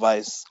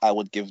advice I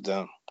would give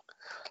them.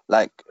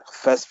 Like,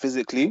 first,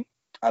 physically,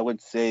 I would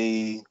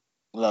say,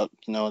 look,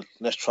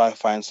 let's try to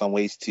find some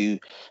ways to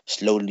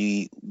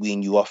slowly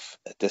wean you off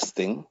this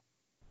thing,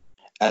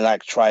 and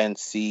like try and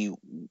see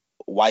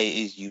why it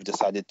is you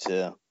decided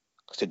to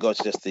go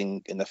to this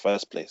thing in the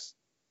first place.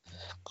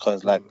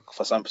 Because like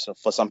for some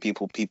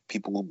people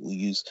will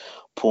use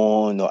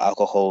porn or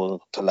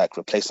alcohol to like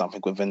replace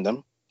something within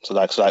them. So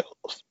like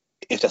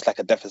if there's like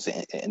a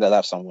deficit in their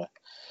life somewhere,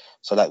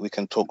 so like we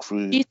can talk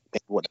through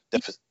what the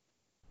deficit.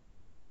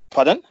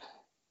 Pardon?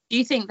 Do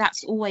you think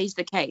that's always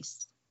the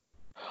case?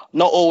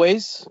 Not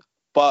always,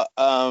 but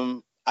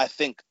I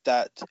think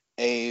that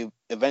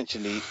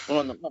eventually,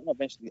 well, not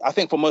eventually. I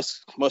think for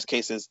most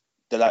cases,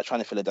 they're like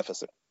trying to fill a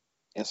deficit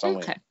in some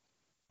way.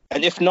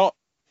 And if not,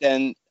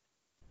 then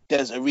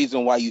there's a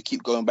reason why you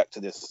keep going back to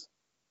this.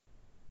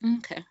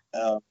 Okay.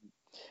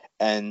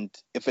 And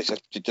if it's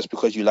just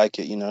because you like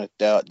it,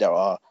 there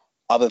are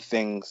other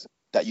things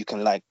that you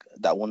can like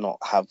that will not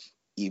have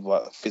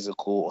either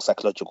physical or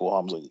psychological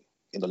harms on you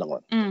in the long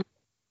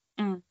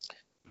run.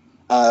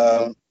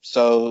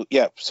 So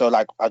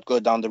like I'd go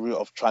down the route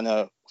of trying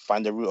to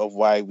find the root of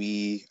why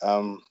you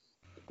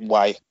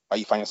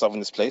find yourself in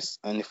this place,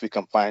 and if we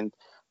can find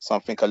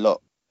something a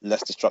lot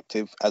less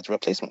destructive as a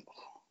replacement.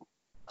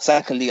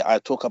 Secondly, I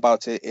talk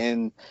about it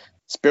in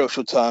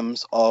spiritual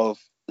terms of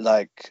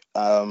like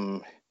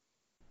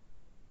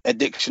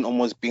addiction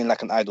almost being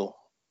like an idol.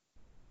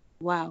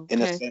 Wow.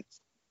 In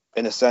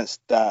a sense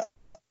that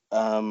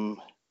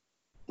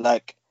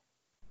like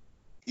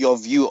your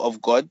view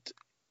of God,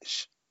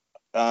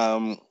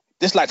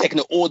 this like taking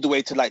it all the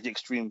way to like the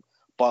extreme,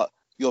 but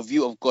your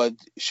view of God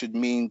should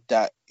mean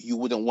that you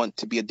wouldn't want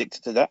to be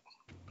addicted to that.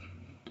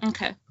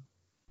 Okay.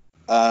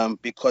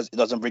 Because it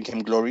doesn't bring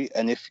him glory.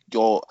 And if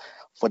you're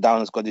for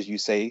down as God as you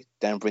say,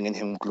 then bringing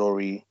him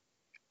glory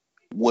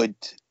would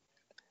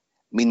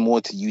mean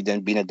more to you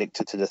than being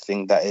addicted to the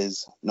thing that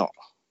is not.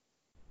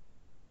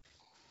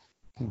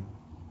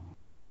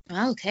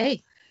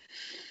 Okay.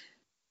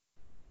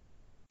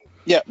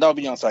 Yeah, that'll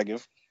be the answer I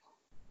give.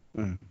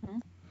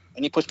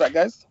 Any pushback,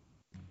 guys?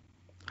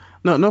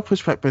 No, no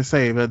pushback per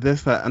se, but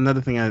there's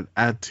another thing I'd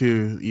add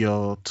to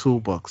your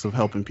toolbox of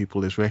helping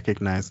people is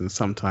recognizing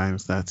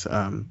sometimes that,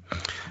 and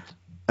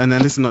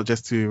then this is not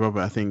just to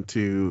Robert, I think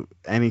to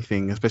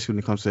anything, especially when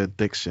it comes to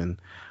addiction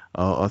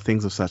or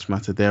things of such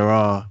matter, there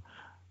are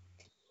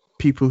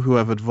people who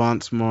have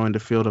advanced more in the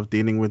field of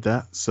dealing with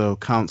that. So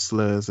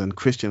counselors and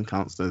Christian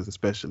counselors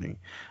especially,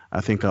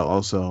 I think are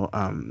also,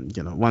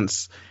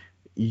 once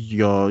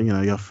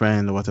your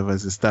friend or whatever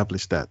has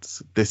established that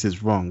this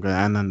is wrong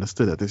and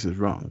understood that this is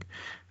wrong,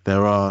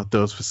 there are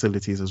those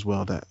facilities as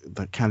well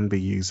that can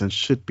be used and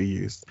should be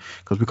used,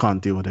 because we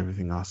can't deal with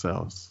everything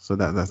ourselves. So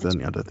that's the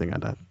only other thing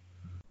I'd add.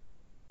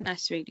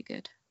 That's really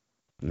good.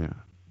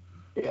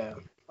 Yeah,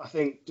 I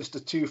think just the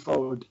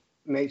twofold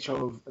nature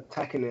of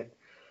attacking it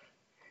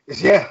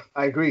is,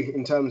 I agree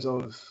in terms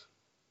of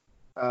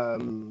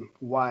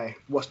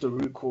what's the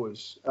root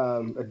cause.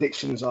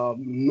 Addictions are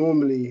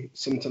normally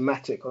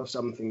symptomatic of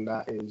something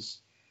that is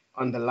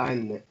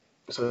underlying it.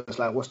 So it's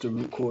like, what's the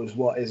root cause?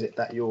 What is it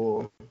that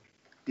you're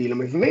dealing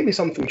with? Maybe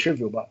something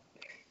trivial, but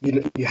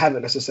you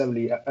haven't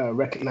necessarily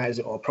recognized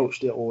it or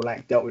approached it or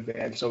like dealt with it,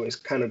 and so it's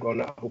kind of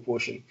gone out of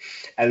proportion.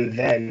 And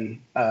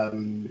then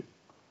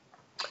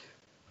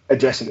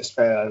addressing it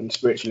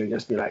spiritually, and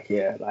just be like,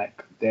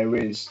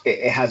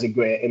 it has a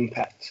greater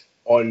impact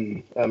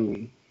on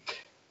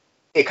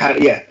it kind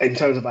of, in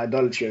terms of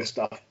idolatry and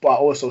stuff, but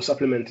also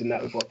supplementing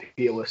that with what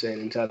Peter was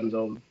saying in terms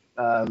of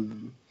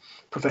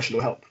professional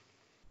help.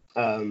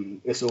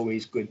 It's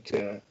always good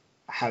to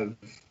have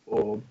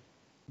or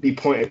be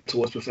pointed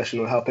towards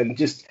professional help, and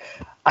just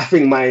I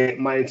think my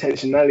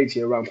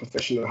intentionality around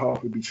professional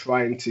help would be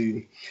trying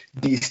to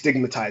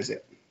destigmatize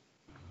it.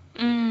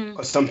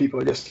 Because some people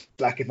are just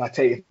like, if I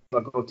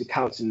go to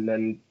counseling,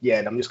 then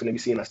I'm just going to be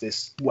seen as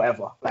this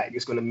whatever, like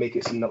it's going to make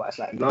it seem that it's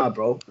like, nah,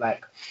 bro,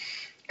 like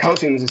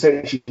counseling is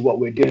essentially what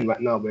we're doing right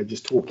now. We're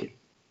just talking,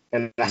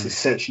 and that's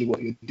essentially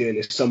what you're doing.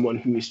 Is someone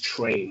who is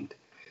trained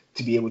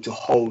to be able to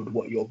hold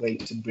what you're going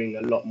to bring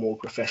a lot more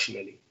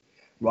professionally,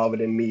 rather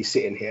than me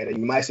sitting here. And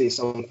you might say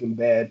something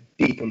very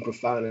deep and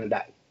profound, and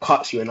that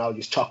cuts you, and I'll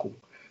just chuckle.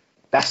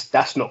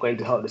 That's not going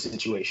to help the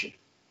situation.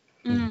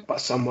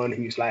 But someone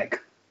who's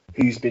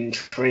been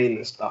trained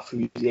and stuff,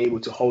 who's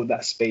able to hold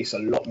that space a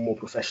lot more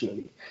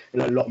professionally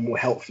and a lot more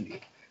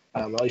helpfully,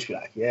 I'll just be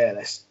like,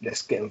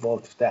 let's get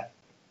involved with that.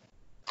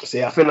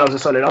 So I think that was a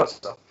solid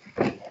answer.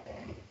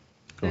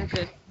 Very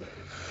good.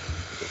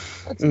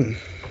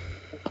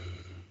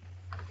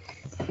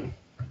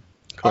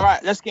 All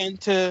right, let's get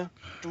into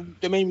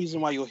the main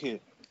reason why you're here.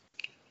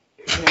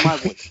 Hear my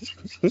voice.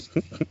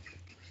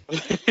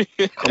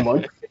 Come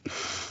on.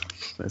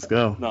 Let's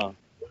go. No.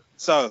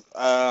 So,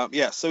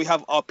 so we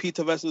have our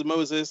Peter versus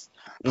Moses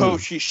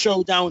poetry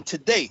showdown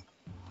today.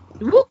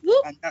 Whoop,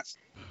 whoop.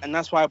 And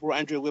that's why I brought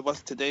Andrea with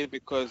us today,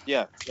 because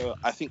so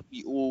I think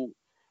we all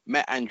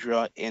met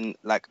Andrea in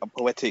like a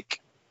poetic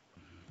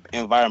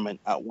environment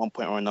at one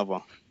point or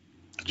another.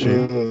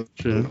 True.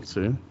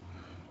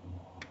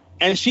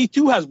 And she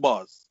too has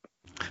bars.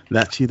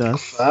 That she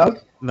does.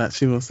 That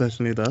she most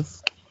certainly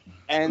does.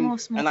 And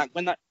like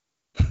when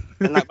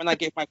I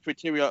gave my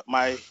criteria,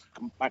 my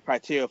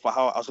criteria for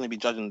how I was going to be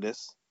judging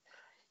this,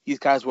 these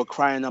guys were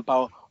crying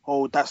about,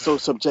 oh, that's so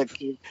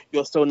subjective,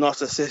 you're so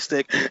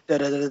narcissistic, da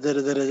da da da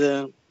da da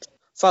da.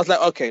 So I was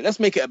like, okay, let's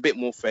make it a bit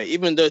more fair,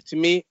 even though to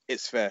me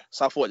it's fair.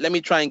 So I thought, let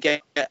me try and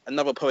get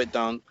another poet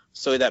down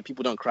so that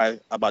people don't cry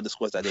about the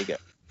scores that they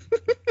get.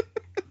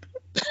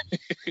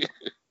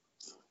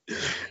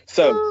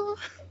 So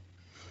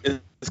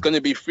it's going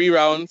to be 3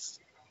 rounds.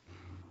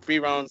 3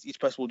 rounds. Each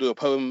person will do a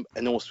poem,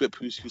 and then we'll swap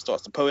who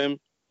starts the poem.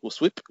 We'll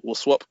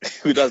swap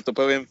who does the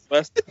poem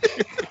first.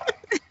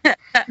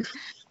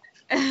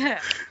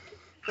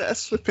 That's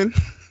slipping.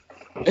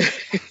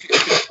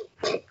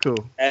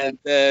 Cool. And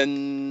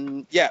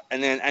then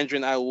Andrew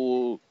and I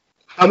will.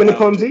 How many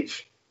poems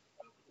each?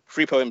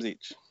 3 poems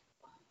each.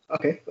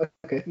 Okay,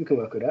 we can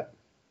work with that.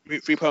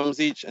 3 poems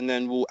each, and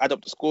then we'll add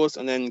up the scores,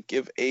 and then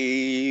give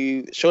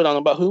a showdown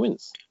about who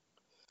wins.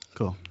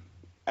 Cool.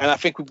 And I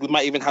think we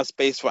might even have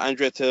space for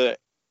Andrea to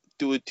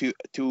do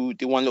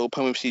one little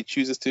poem if she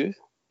chooses to.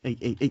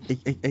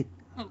 Hey.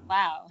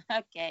 Wow.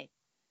 Okay.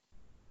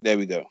 There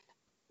we go.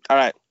 All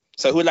right.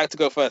 So who'd like to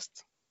go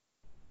first?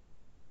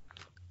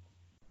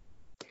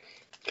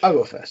 I'll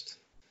go first.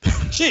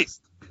 Jeez.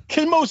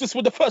 Kill Moses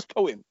with the first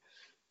poem.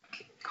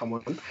 Come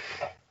on.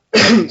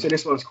 So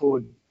this one's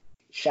called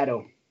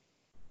Shadow.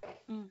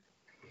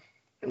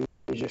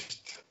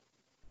 Just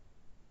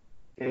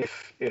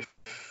if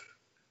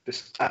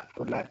this app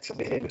would like to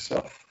behave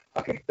itself.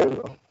 Okay, there we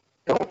go.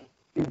 Don't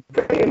be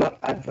bringing up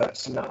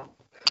adverts now.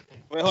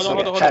 Wait, hold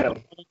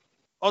on.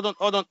 hold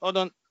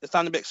on. It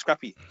sounds a bit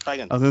scrappy. Try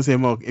again. I was gonna say,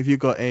 Mark, if you've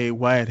got a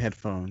wired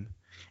headphone,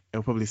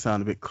 it'll probably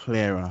sound a bit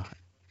clearer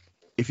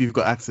if you've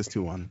got access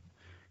to one.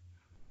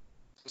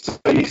 So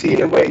you see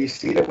the way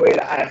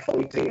the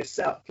iPhone thing is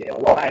set up. Yeah,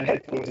 wired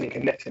headphones ain't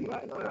connecting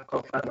right now. I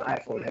can't find my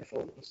iPhone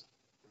headphones.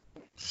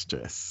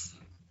 Stress.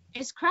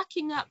 It's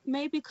cracking up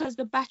maybe because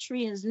the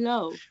battery is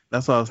low.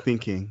 That's what I was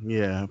thinking.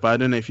 Yeah, but I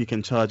don't know if you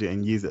can charge it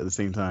and use it at the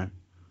same time.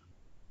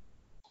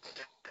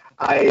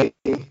 I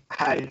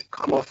had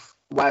come off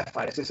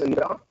Wi-Fi. Is this in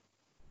the I'm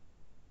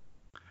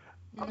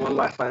on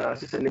Wi-Fi now.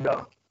 Is this in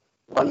the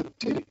 1,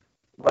 2,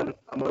 1.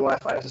 I'm on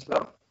Wi-Fi. Is this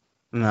better?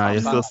 Nah,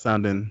 you're still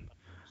sounding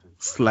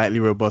slightly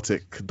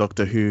robotic,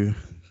 Doctor Who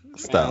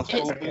style.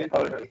 Okay,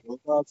 hold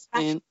on.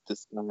 In the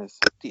skies,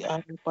 the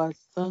iPod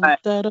sun,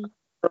 Alright. da-da.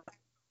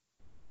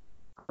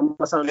 I'm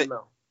sounding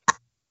now.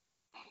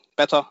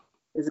 Better.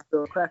 Is it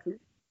still cracky?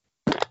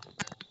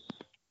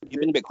 You've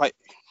been a bit quiet.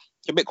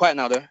 You're a bit quiet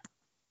now, though.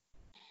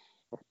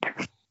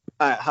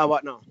 Alright, how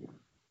about now?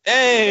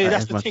 Hey, That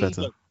that's is the much thing.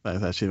 better. That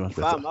is actually much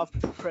better.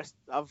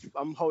 Fam,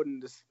 I'm holding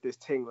this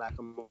thing like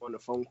I'm on a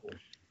phone call.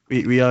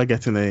 We are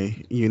getting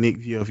a unique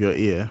view of your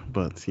ear,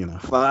 but you know.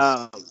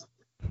 Wow.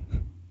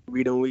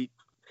 We don't weep.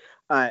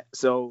 Alright,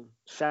 so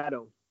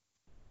shadow.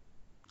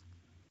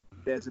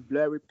 There's a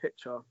blurry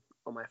picture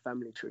on my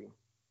family tree.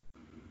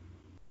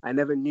 I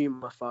never knew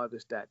my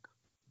father's dad,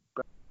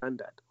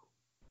 granddad.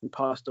 He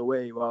passed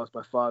away whilst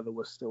my father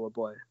was still a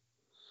boy.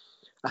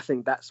 I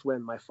think that's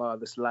when my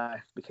father's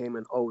life became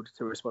an ode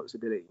to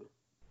responsibility.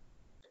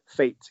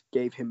 Fate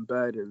gave him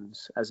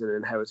burdens as an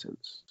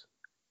inheritance,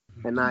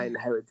 and I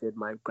inherited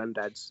my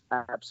granddad's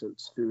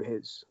absence through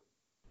his.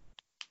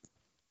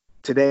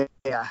 Today,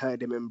 I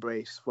heard him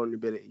embrace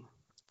vulnerability.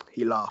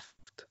 He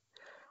laughed.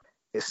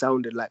 It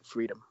sounded like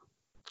freedom,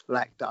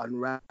 like the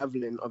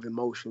unraveling of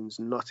emotions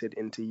knotted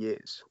into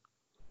years.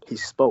 He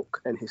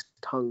spoke, and his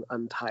tongue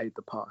untied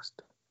the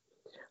past.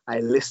 I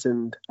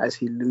listened as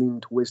he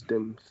loomed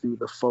wisdom through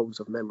the folds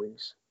of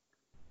memories.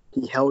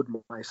 He held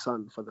my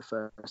son for the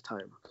first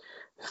time.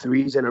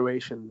 3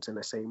 generations in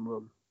the same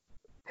room.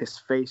 His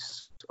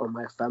face on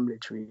my family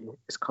tree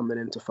is coming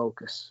into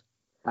focus.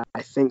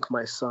 I think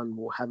my son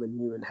will have a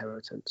new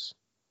inheritance.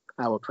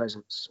 Our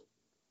presence.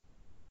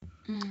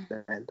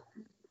 The end.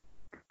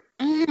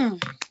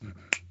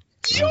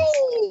 Yo,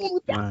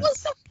 that Nice.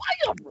 was the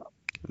fire, bro.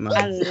 Nice.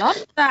 I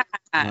love that.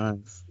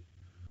 Nice.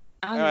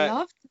 I Alright.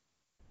 love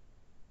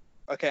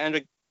Okay,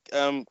 Andrew,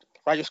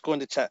 write your score in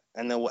the chat,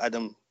 and then we'll add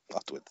them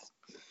afterwards.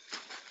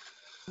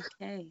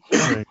 Okay.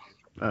 Great.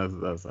 That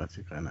was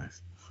actually quite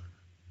nice.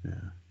 Yeah.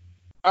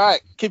 All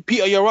right, Kid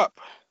Peter, you're up.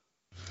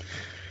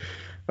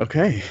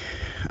 Okay.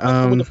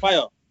 Come with the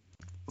fire.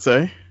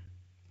 Sorry.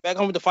 Back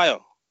on with the fire.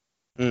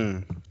 I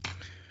don't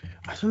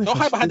know. Don't if I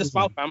hide should behind do the this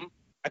spout, one. fam.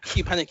 I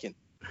keep panicking.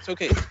 It's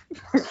okay.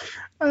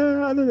 I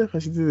don't know if I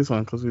should do this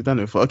one because we've done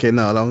it before. Okay,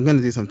 no, I'm going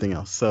to do something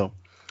else. So,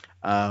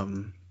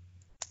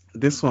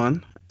 this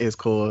one is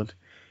called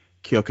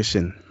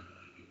Kyokushin.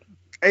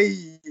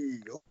 Hey,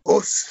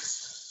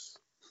 us.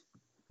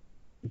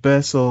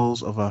 Bare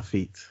soles of our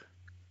feet.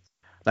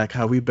 Like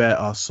how we bear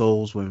our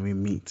souls when we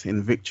meet.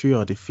 In victory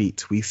or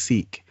defeat, we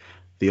seek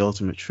the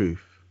ultimate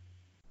truth.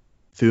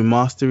 Through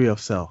mastery of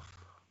self.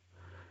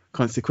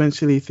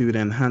 Consequentially, through the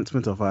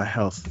enhancement of our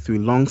health, through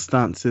long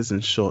stances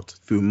and short,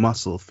 through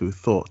muscle, through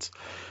thought.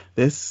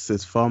 This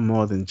is far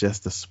more than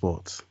just a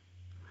sport.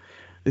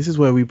 This is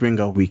where we bring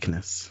our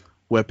weakness,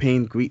 where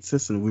pain greets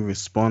us and we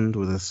respond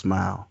with a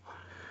smile.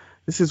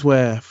 This is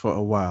where, for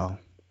a while,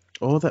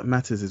 all that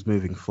matters is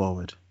moving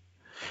forward.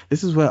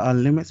 This is where our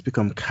limits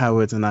become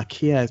cowards and our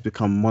key eyes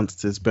become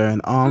monsters,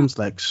 bearing arms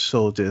like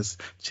soldiers,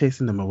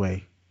 chasing them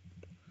away.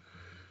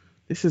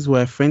 This is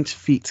where French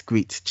feet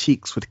greet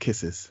cheeks with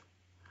kisses,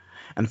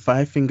 and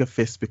 5-finger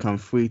fists become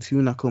free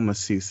 2-knuckle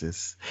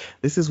masseuses.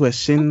 This is where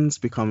shins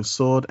become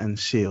sword and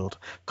shield,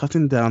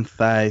 cutting down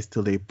thighs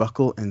till they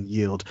buckle and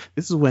yield.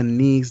 This is where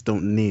knees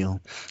don't kneel,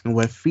 and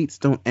where feet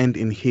don't end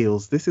in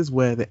heels. This is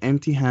where the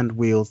empty hand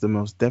wields the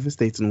most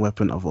devastating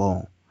weapon of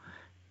all,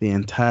 the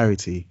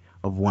entirety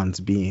of one's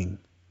being.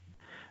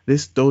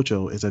 This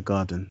dojo is a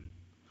garden,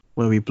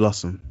 where we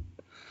blossom,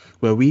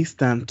 where we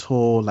stand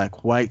tall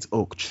like white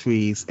oak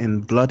trees in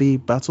bloody,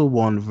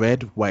 battle-worn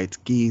red-white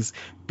geese,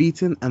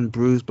 beaten and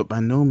bruised but by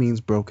no means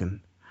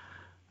broken.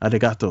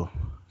 Arigato,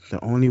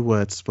 the only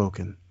word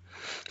spoken.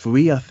 For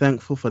we are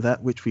thankful for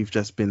that which we've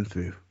just been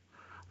through,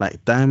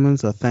 like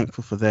diamonds are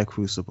thankful for their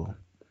crucible.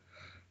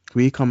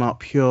 We come out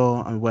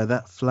pure and wear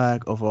that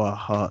flag over our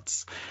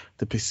hearts,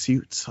 the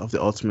pursuit of the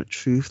ultimate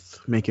truth,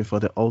 making for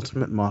the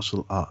ultimate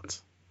martial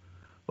art.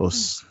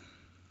 Us.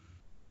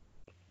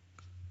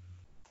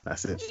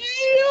 That's it.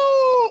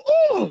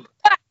 Ooh.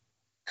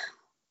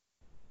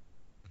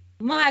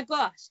 My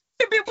gosh.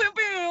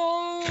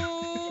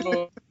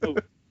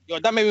 Yo,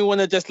 that made me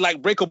want to just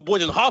like break a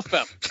board in half,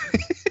 fam.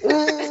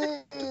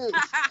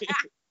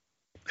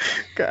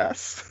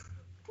 Gas.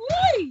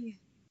 Why?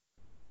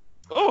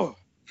 Oh,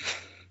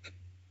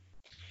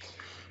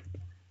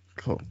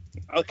 Cool.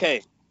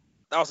 okay.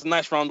 That was a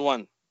nice round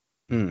one.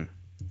 Mm.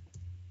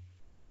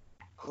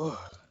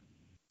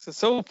 This is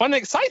so fun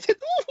and excited.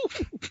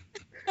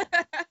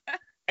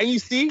 And you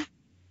see,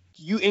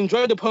 you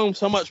enjoy the poem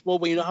so much more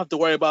when you don't have to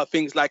worry about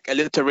things like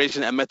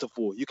alliteration and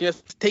metaphor. You can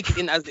just take it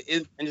in as it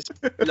is and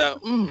just be like,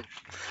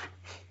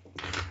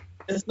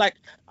 It's like,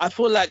 I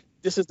feel like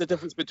this is the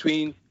difference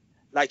between,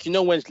 like, you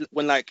know,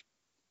 when like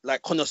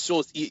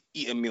connoisseurs eat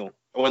a meal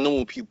or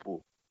normal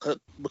people.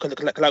 Because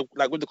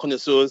like with the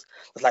connoisseurs,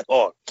 it's like,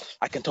 oh,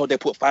 I can tell they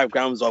put 5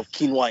 grams of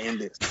quinoa in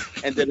this,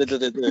 and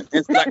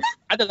it's like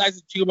analyze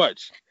it too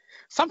much.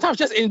 Sometimes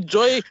just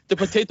enjoy the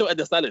potato and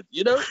the salad,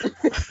 you know.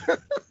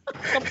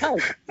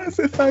 Sometimes. I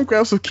said 5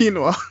 grams of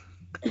quinoa.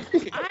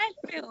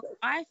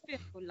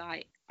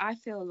 I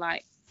feel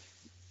like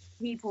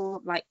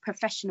people like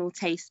professional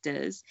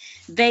tasters,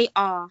 they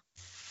are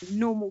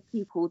normal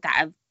people that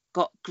have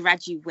got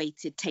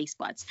graduated taste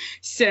buds.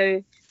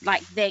 So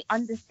like they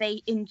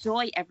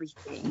enjoy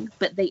everything,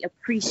 but they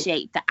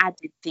appreciate the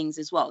added things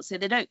as well. So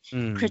they don't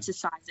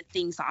criticize the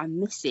things that are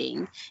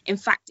missing. In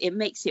fact, it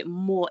makes it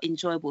more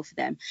enjoyable for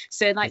them.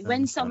 So like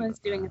when someone's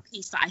doing a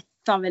piece that I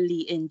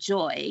thoroughly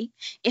enjoy,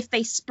 if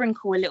they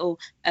sprinkle a little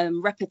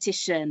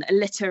repetition,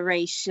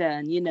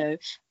 alliteration, you know,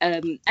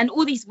 and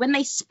all these, when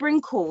they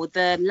sprinkle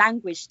the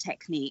language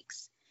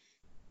techniques,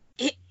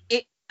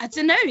 I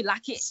don't know,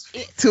 like it.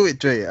 To it,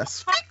 Drea.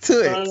 Speak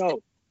to it.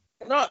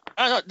 No.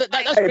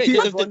 That's Hey, great.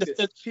 Peter's won this.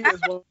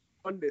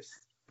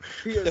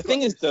 The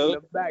thing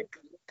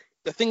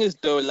is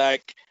though,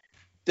 like,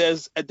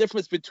 there's a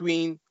difference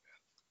between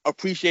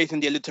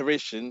appreciating the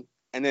alliteration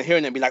and then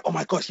hearing it and be like, oh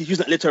my gosh, he's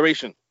using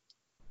alliteration.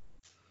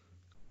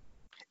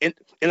 In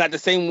like the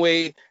same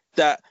way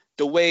that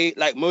the way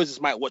like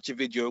Moses might watch a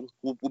video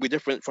will be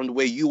different from the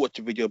way you watch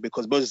a video,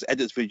 because Moses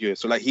edits videos.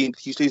 So like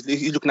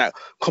he's looking at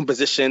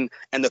composition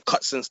and the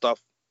cuts and stuff.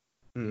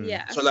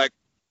 Yeah. So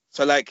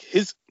like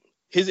his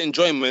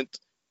enjoyment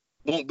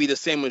won't be the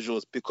same as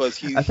yours, because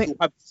he'll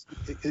have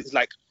his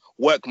like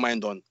work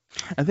mind on.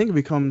 I think it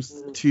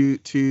becomes two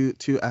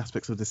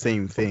aspects of the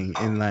same thing.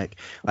 In like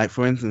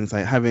for instance,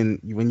 like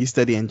when you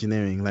study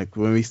engineering, like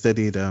when we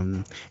studied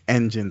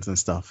engines and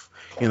stuff,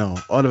 you know,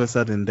 all of a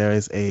sudden there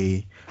is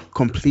a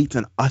complete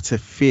and utter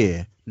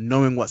fear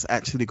knowing what's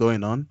actually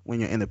going on when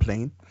you're in a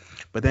plane,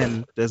 but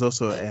then there's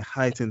also a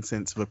heightened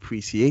sense of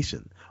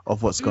appreciation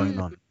of what's going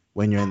on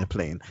when you're in a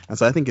plane. And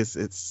so I think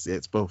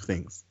it's both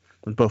things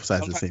on both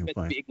sides of the same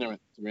coin. Be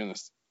ignorant, to be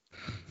honest.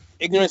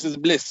 Ignorance is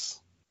bliss.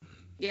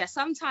 Yeah,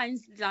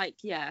 sometimes, like,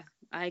 yeah,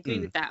 I agree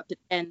with that. But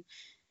then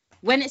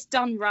when it's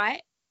done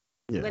right,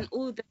 when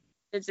all the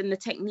words and the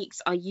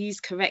techniques are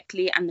used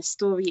correctly and the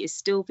story is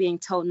still being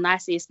told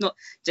nicely, it's not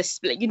just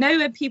split. You know,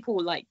 when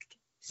people like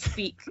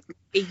speak,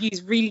 they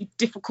use really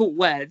difficult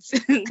words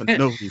For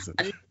no reason.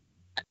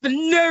 For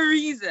no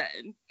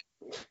reason.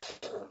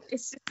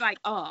 It's just like,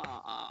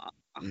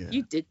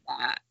 you did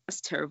that. That's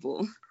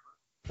terrible.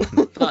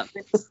 But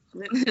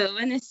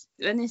when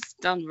it's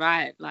done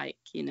right, like,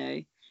 you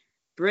know,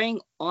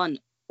 bring on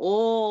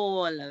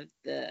all of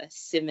the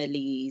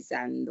similes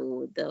and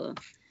all the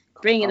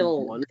bring it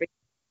all.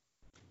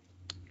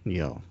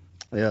 Yo,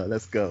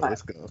 let's go. Right.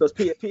 Let's go. So it's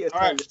Peter's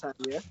turn this time,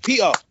 yeah?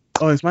 Peter.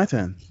 Oh, it's my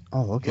turn.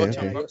 Oh, okay.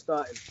 You're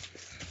starting.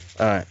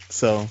 All right.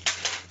 So,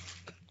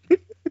 all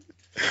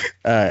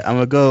right.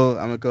 I'm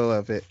gonna go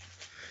a bit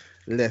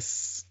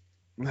less.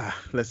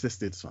 Let's just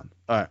do this one.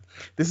 All right.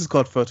 This is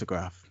called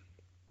Photograph.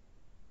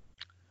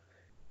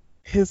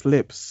 His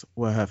lips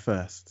were her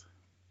first.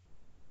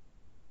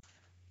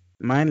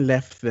 Mine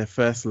left their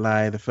first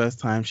lie the first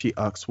time she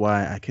asked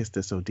why I kissed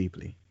her so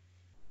deeply.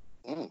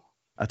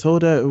 I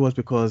told her it was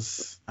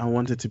because I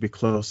wanted to be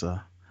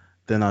closer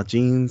than our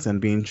genes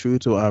and being true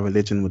to our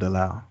religion would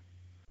allow.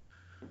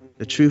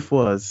 The truth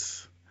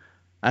was,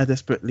 I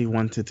desperately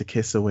wanted to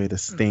kiss away the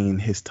stain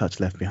his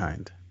touch left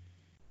behind.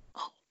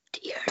 Oh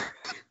dear.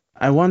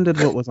 I wondered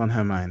what was on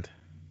her mind.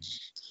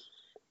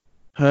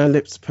 Her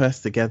lips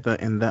pursed together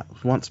in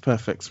that once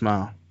perfect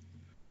smile.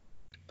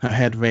 Her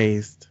head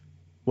raised,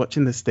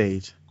 watching the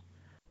stage,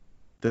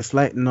 the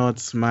slight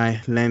nods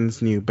my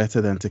lens knew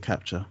better than to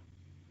capture.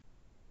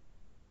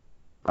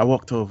 I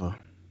walked over,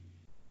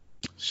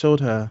 showed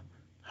her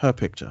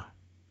picture,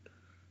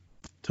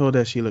 told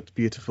her she looked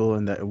beautiful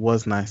and that it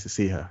was nice to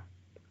see her.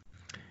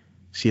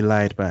 She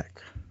lied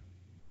back,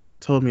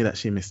 told me that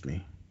she missed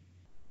me.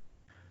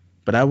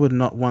 But I would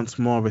not once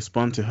more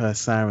respond to her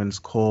siren's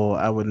call.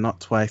 I would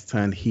not twice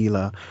turn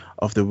healer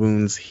of the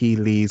wounds he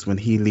leaves when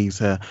he leaves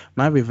her.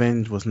 My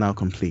revenge was now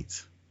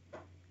complete.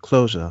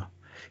 Closure,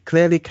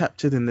 clearly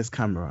captured in this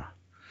camera,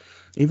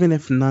 even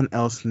if none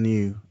else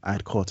knew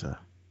I'd caught her.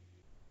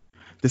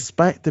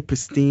 Despite the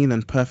pristine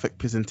and perfect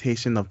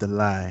presentation of the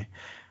lie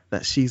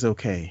that she's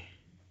okay,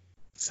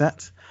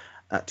 sat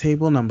at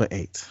table number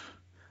 8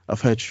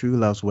 of her true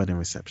love's wedding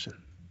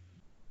reception.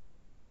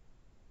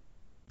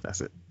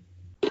 That's it.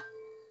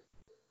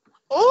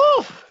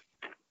 Oh!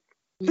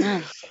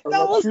 Yeah.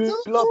 That was true so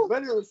love cool.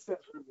 wedding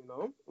reception, you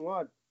know?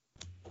 What?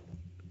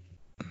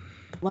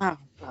 Wow.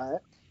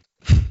 Alright.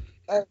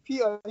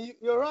 Peter,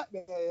 you're right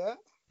there, yeah?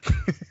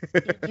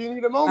 Do you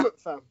need a moment,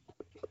 fam?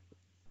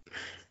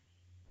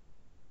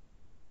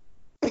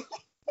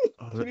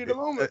 You need a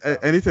moment.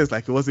 And he says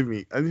like it wasn't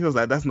me, and he was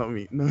like, "That's not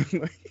me." No,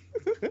 no.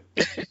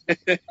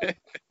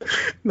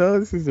 No,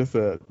 this is just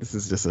a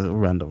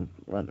random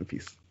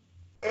piece.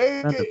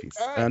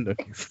 Random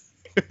piece.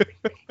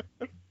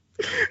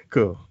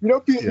 Cool. You know,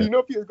 Peter's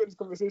got this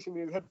conversation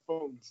in his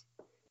headphones.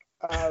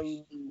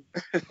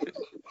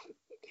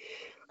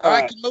 All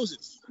right,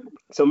 Moses.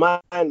 So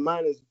mine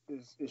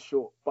is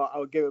short, but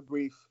I'll give a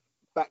brief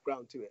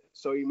background to it.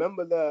 So you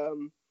remember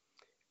the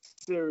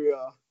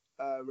Syria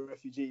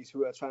refugees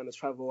who are trying to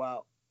travel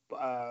out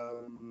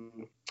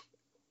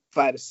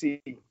via the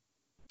sea,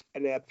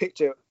 and a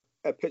picture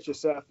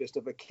surfaced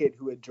of a kid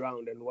who had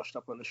drowned and washed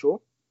up on the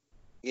shore.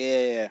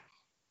 Yeah.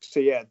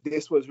 So yeah,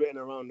 this was written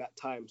around that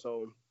time.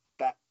 So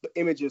that the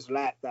images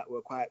like that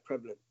were quite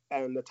prevalent,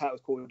 and the title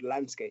was called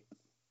Landscape.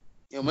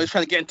 Yeah, we're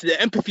trying to get into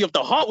the empathy of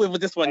the heart with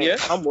this one, Hey, yeah.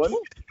 Come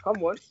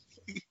on.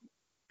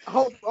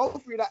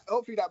 Hopefully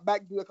that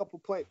bagged you a couple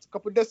points, a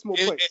couple decimal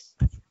points.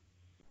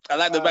 I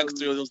like the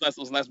backstory. It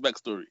was a nice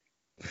backstory.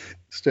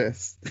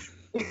 Stress.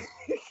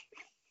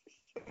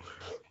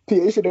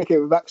 Peter, you should have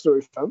came with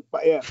backstory, fam.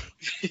 But yeah,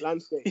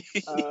 Landscape.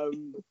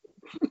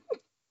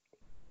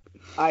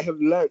 I have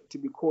learnt to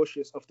be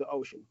cautious of the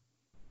ocean.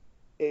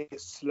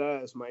 It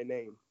slurs my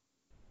name,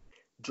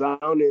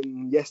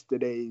 drowning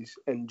yesterdays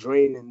and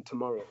draining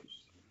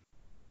tomorrows.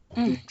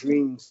 Do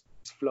dreams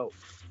float?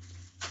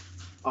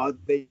 Are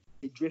they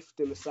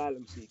drifting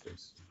asylum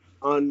seekers,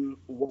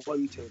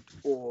 unwanted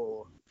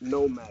or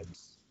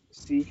nomads,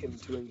 seeking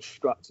to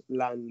instruct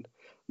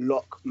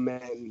landlocked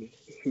men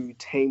who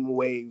tame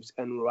waves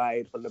and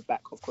ride on the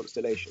back of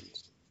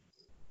constellations?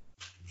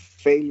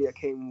 Failure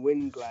came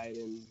wind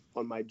gliding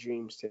on my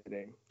dreams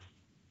today.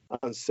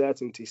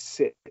 Uncertainty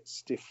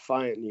sits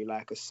defiantly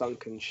like a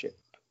sunken ship,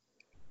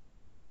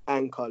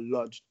 anchor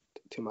lodged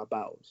to my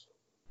bows.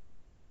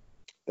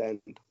 The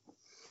end.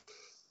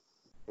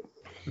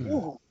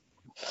 Ooh,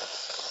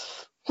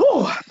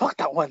 fuck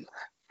that one.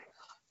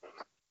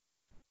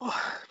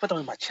 Put that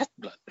in my chest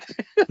blood.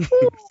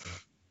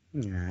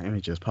 Yeah,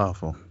 image is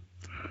powerful.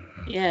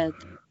 Yeah.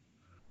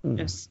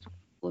 Just.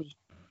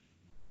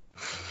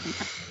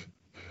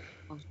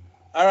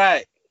 All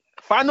right,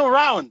 final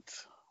round.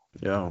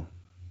 Yo.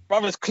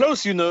 Brother's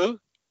close, you know.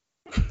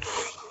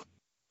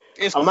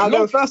 It's Am I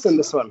going first in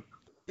this one?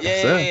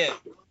 Yeah.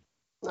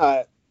 All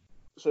right.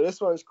 So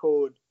this one's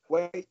called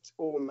Weight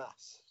or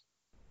Mass.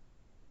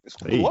 It's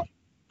called what?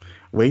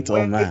 Weight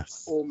or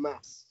mass? Or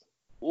mass.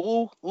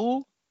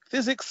 Ooh.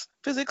 Physics.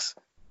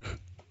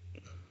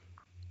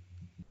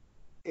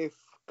 If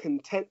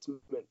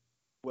contentment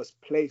was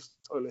placed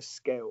on a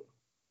scale,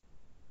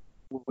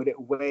 would it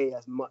weigh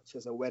as much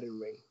as a wedding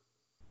ring?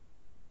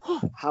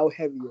 How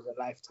heavy is a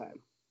lifetime?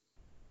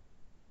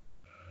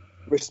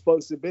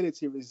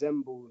 Responsibility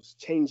resembles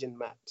changing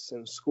mats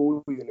and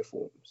school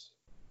uniforms.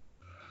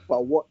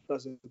 But what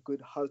does a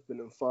good husband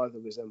and father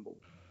resemble?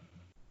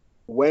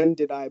 When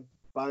did I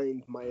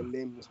bind my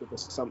limbs with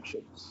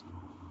assumptions?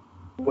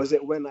 Was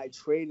it when I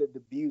traded the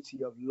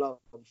beauty of love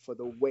for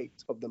the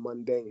weight of the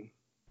mundane?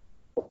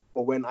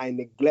 Or when I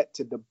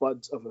neglected the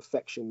buds of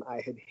affection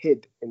I had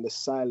hid in the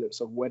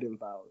silence of wedding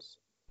vows,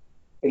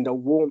 in the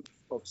warmth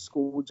of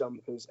school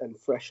jumpers and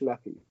fresh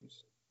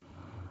nappies?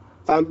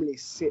 Family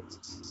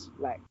sits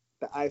like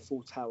the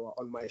Eiffel Tower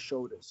on my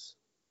shoulders,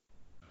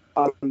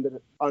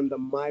 under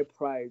my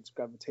pride's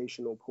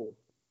gravitational pull.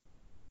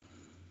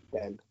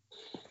 The end.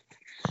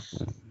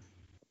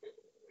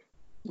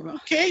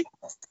 Okay.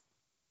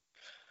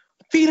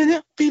 Feeling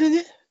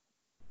it.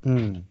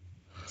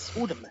 It's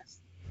all the mess.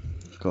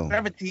 Cool.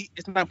 Gravity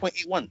is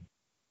 9.81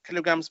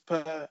 kilograms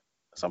per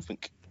something.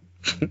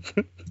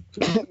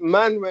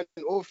 Man went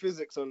all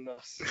physics on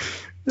us.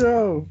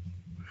 Yo.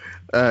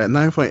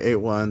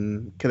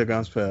 9.81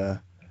 kilograms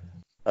per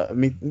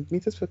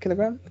meters per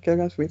kilogram?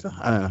 Kilograms per meter?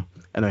 I don't know.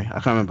 Anyway, I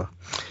can't remember.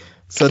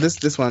 So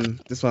this one,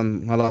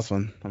 my last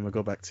one. I'm gonna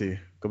go back to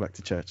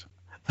church.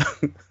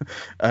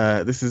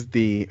 This is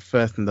the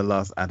first and the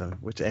last Adam,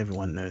 which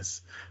everyone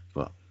knows,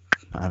 but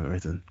I haven't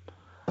written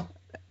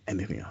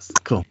anything else.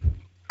 Cool.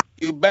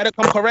 You better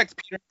come correct,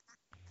 Peter.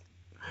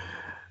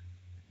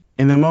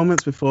 In the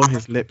moments before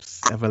his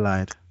lips ever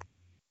lied,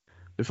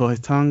 before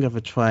his tongue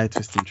ever tried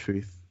twisting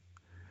truth,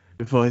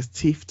 before his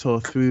teeth tore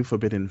through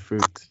forbidden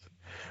fruit,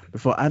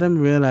 before Adam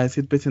realized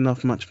he'd bitten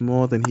off much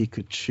more than he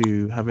could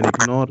chew, having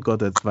ignored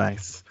God's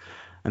advice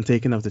and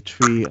taken of the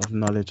tree of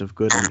knowledge of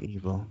good and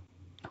evil,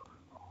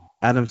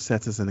 Adam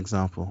set us an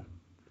example,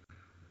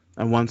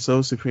 and one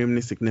so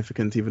supremely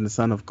significant even the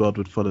Son of God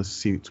would follow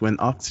suit when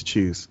asked to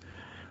choose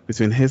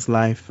between his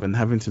life and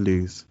having to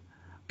lose,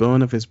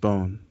 bone of his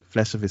bone,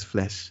 flesh of his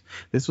flesh.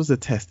 This was a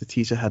test the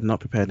teacher had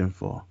not prepared him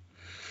for.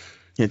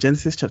 Yet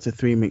Genesis chapter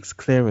 3 makes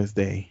clear as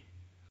day,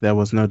 there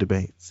was no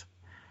debate.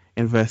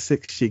 In verse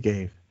 6 she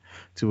gave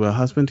to her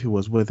husband who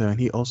was with her, and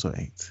he also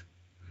ate.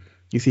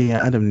 You see,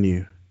 Adam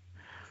knew.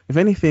 If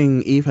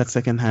anything, Eve had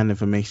second-hand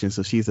information,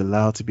 so she's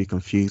allowed to be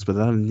confused, but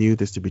Adam knew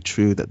this to be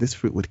true, that this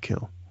fruit would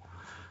kill.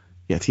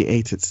 Yet he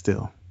ate it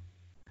still.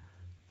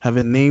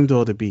 Having named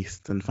all the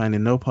beasts, and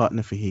finding no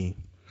partner for he,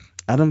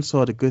 Adam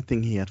saw the good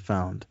thing he had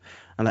found,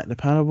 and like the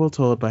parable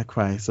told by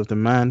Christ of the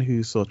man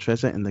who saw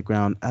treasure in the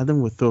ground,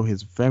 Adam would throw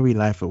his very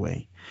life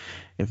away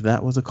if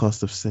that was the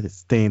cost of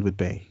staying with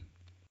Bay.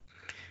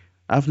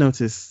 I've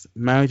noticed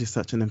marriage is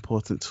such an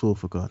important tool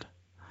for God.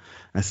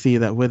 I see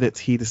that with it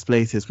he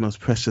displays his most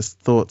precious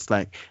thoughts,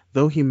 like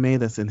though he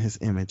made us in his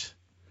image,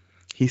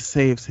 he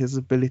saves his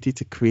ability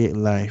to create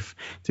life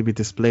to be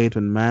displayed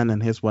when man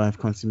and his wife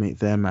consummate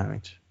their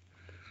marriage.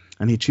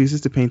 And he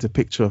chooses to paint a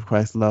picture of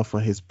Christ's love for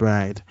his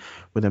bride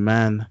with a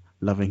man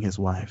loving his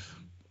wife.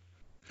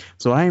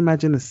 So I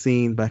imagine a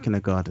scene back in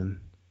the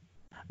garden,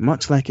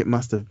 much like it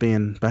must have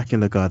been back in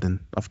the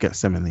Garden of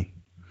Gethsemane,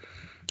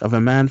 of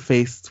a man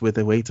faced with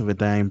the weight of a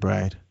dying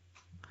bride.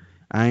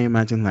 I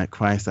imagine like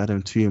Christ,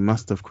 Adam too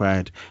must have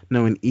cried,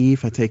 knowing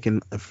Eve had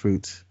taken a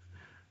fruit,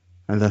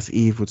 and thus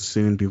Eve would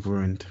soon be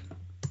ruined.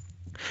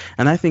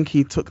 And I think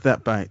he took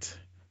that bite,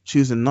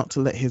 choosing not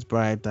to let his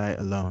bride die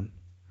alone,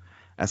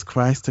 as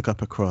Christ took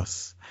up a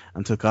cross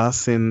and took our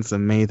sins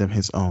and made them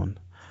his own.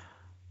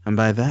 And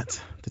by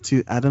that, the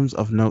two Adams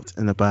of note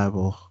in the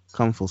Bible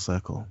come full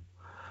circle.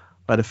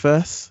 By the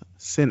first,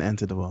 sin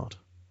entered the world.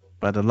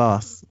 By the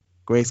last,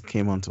 grace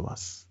came onto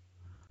us.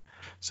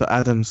 So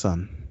Adam's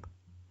son,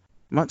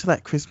 much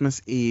like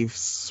Christmas Eve,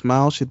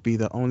 smile should be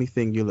the only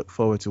thing you look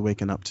forward to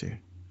waking up to.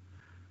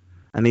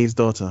 And Eve's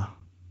daughter,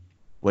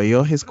 where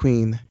you're his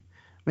queen,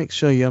 make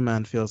sure your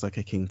man feels like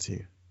a king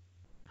too.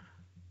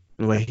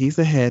 And where he's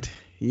the head,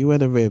 you were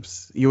the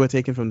ribs, you were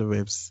taken from the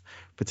ribs,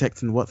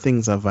 protecting what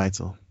things are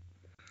vital.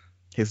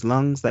 His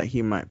lungs that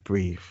he might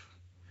breathe,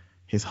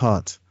 his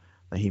heart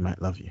that he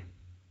might love you.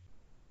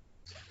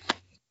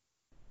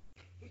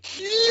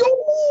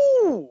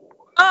 Yo!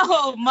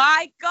 Oh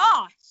my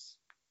gosh.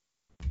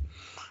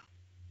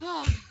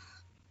 Oh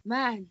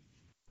man.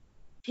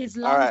 His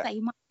lungs right. that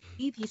he might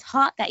breathe, his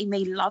heart that he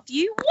may love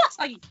you. What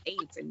are you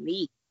saying to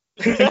me?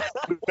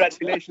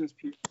 Congratulations,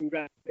 Pete.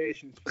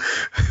 Congratulations.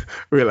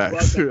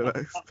 Relax, Well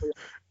relax,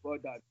 Well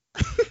done.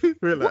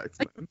 relax,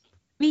 man.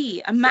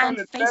 Me, a man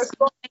Son, faced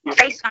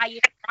let's by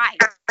his pride.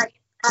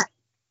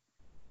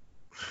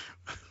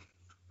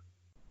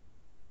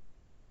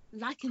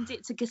 Likened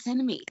it to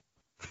Gethsemane.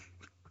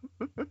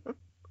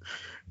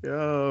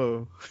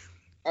 Yo.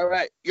 All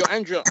right, yo,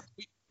 Andrea,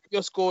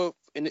 your score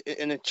in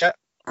the chat,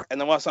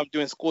 and then whilst I'm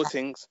doing score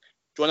things,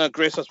 do you want to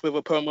grace us with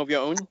a poem of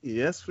your own?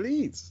 Yes,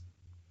 please.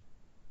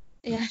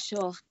 Yeah,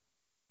 sure.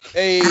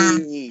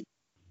 Hey,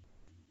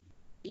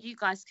 You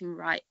guys can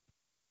write.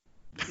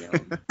 Yo.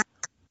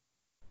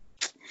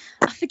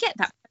 I forget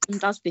that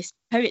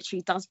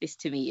poetry does this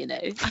to me, you know.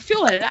 I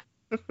feel alive.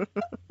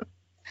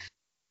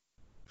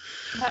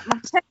 Like my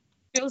chest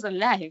feels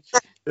alive.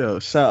 Yo,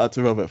 shout out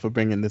to Robert for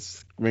bringing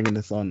this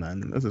on,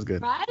 man. This is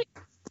good. Right? I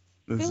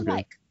This is feel good.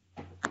 like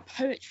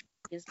poetry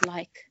is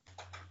like,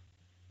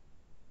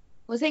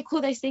 what do they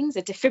call those things?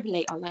 A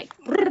defibrillator, like,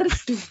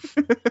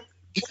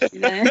 you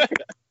know?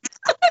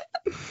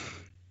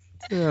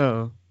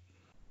 Yeah.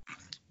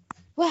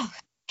 Well,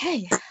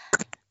 hey.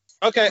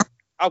 okay,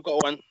 I've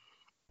got one.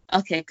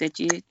 Okay, good.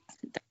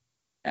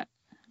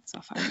 That's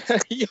not fine.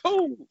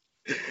 Yo,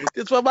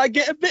 this one might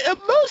get a bit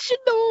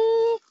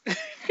emotional.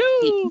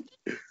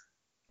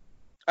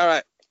 All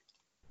right.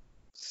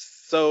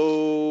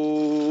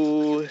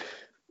 So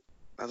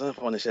I don't know if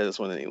I want to share this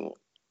one anymore.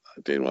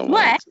 I do one more.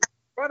 What?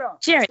 Brother.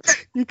 Share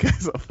it. You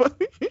guys are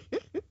funny.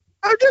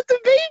 I'm just a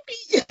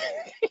baby.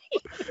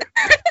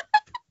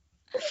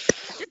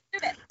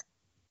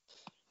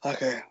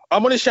 Okay,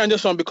 I'm only sharing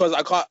this one because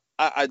I can't.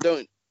 I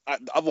don't.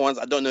 The other ones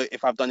I don't know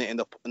if I've done it in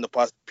the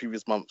past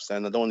previous months,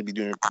 and I don't want to be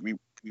doing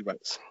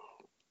rewrites.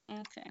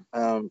 Okay.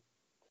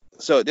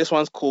 So this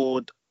one's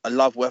called A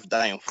Love Worth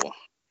Dying For.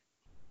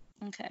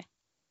 Okay.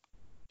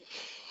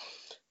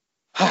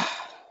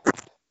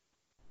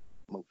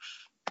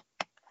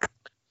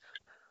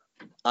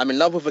 I'm in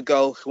love with a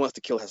girl who wants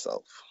to kill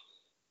herself.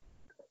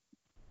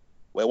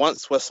 Where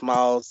once were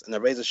smiles and a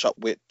razor sharp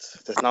wit,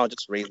 there's now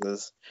just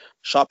razors,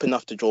 sharp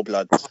enough to draw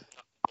blood.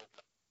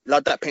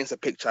 Blood that paints a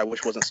picture I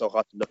wish wasn't so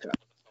hard to look at.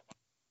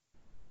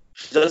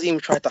 She doesn't even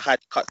try to hide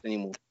cuts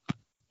anymore.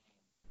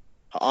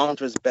 Her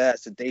arms are as bare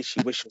as the day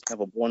she wished she was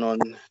never born on.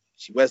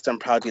 She wears them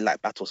proudly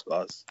like battle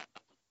scars.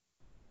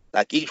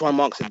 Like each one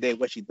marks a day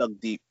where she dug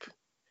deep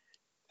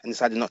and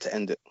decided not to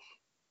end it.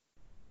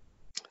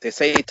 They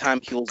say time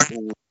heals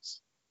all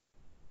wounds,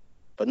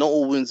 but not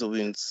all wounds are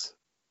wounds.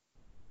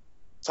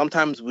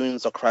 Sometimes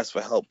wounds are cries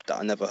for help that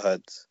are never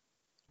heard.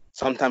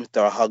 Sometimes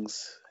they are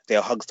hugs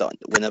that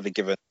were never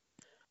given.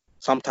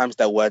 Sometimes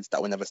they're words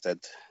that were never said.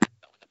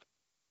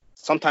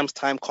 Sometimes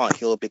time can't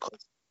heal because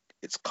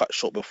it's cut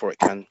short before it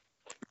can.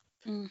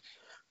 I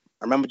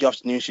remember the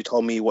afternoon she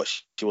told me what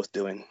she was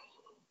doing.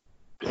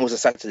 It was a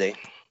Saturday.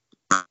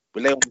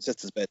 We lay on my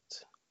sister's bed.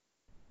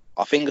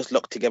 Our fingers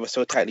locked together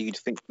so tightly you'd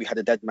think we had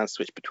a dead man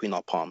switch between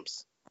our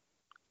palms.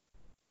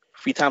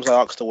 3 times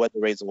I asked her where the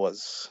razor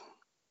was.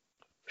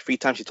 3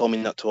 times she told me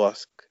not to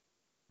ask.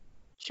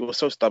 She was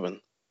so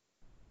stubborn.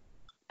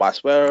 But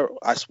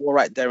I swore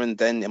right there and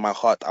then in my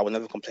heart I would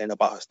never complain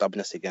about her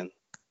stubbornness again.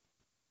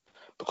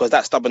 because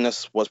that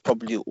stubbornness was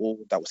probably all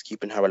that was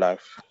keeping her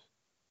alive.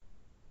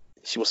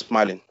 She was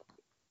smiling.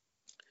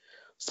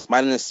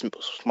 Smiling a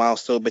smile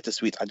so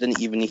bittersweet, I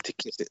didn't even need to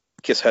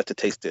kiss her to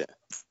taste it.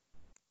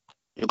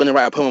 You're going to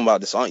write a poem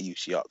about this, aren't you?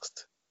 She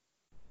asked.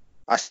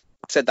 I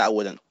said that I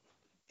wouldn't.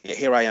 Yet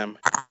here I am,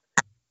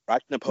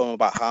 writing a poem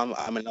about how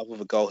I'm in love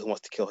with a girl who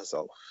wants to kill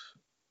herself.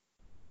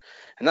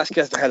 And that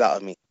scares the hell out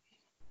of me.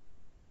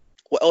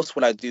 What else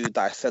would I do that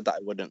I said that I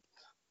wouldn't?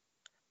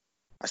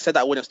 I said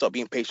that I wouldn't stop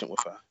being patient with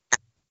her.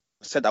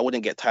 I said I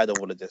wouldn't get tired of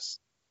all of this.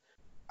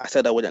 I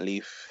said I wouldn't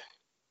leave.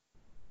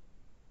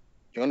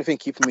 The only thing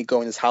keeping me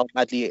going is how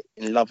madly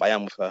in love I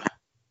am with her.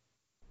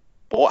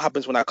 But what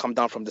happens when I come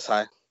down from this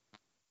high?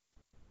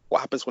 What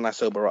happens when I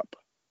sober up?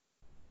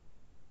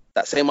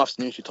 That same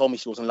afternoon, she told me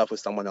she was in love with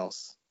someone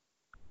else.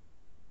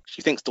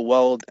 She thinks the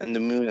world and the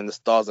moon and the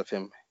stars of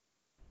him.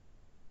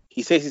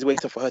 He says he's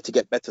waiting for her to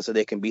get better so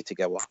they can be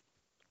together.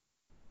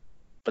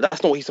 But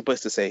that's not what he's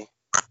supposed to say.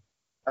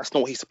 That's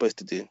not what he's supposed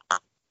to do.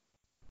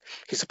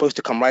 He's supposed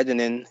to come riding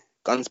in,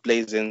 guns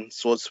blazing,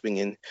 swords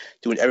swinging,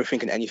 doing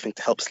everything and anything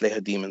to help slay her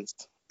demons.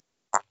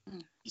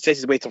 He says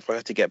he's waiting for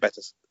her to get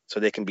better so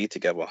they can be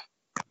together.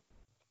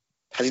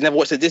 Has he never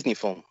watched a Disney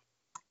film?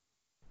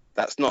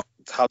 That's not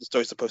how the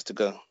story's supposed to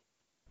go.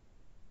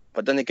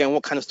 But then again,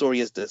 what kind of story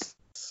is this?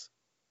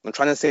 I'm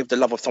trying to save the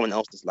love of someone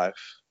else's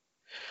life.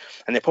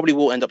 And they probably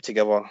will end up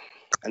together,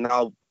 and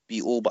I'll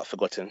be all but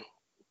forgotten.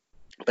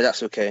 But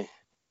that's okay.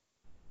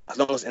 As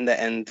long as in the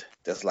end,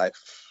 there's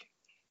life.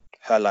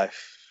 Her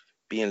life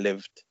being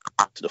lived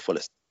to the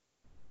fullest.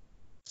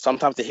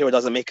 Sometimes the hero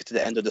doesn't make it to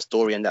the end of the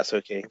story, and that's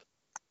okay.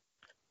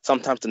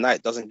 Sometimes the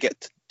knight doesn't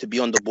get to be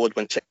on the board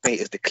when checkmate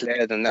is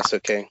declared, and that's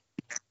okay.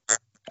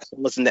 As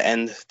long as in the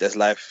end, there's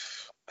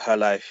life, her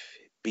life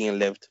being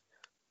lived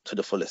to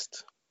the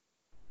fullest.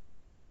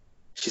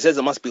 She says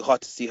it must be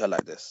hard to see her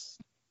like this,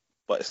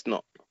 but it's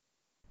not.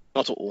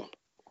 Not at all.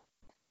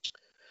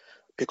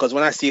 Because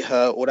when I see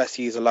her, all I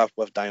see is a love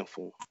worth dying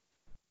for.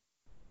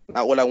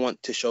 Now all I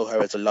want to show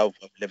her is a love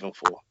worth living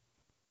for.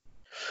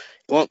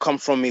 It won't come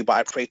from me, but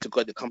I pray to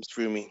God it comes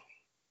through me.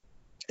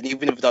 And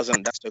even if it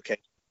doesn't, that's okay.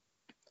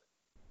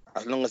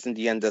 As long as in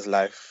the end there's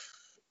life,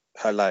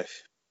 her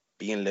life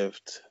being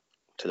lived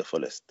to the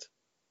fullest.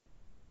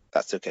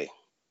 That's okay.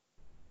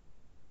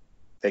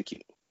 Thank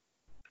you.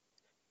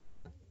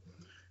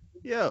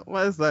 Yeah,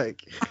 well, it's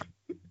like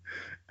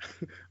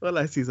all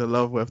I see is a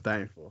love worth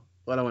dying for.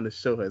 All I want to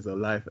show her is a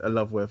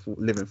love worth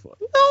living for.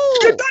 No!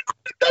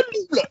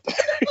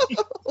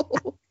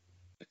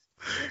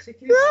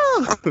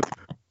 No!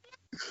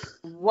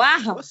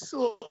 Wow. What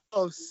sort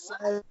of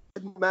sad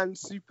man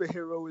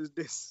superhero is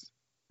this?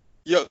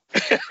 Yo.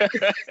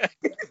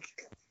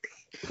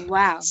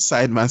 Wow.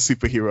 Sideman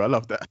superhero. I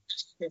love that.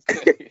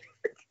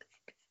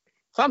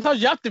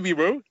 Sometimes you have to be,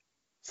 bro.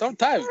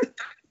 Sometimes.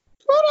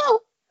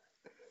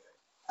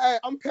 Hey,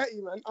 I'm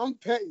petty, man. I'm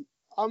petty.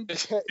 I'm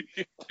hella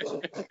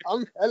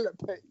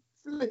petty.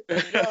 Flip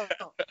it out.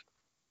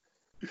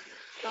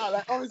 Nah,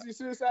 like obviously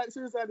suicide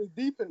is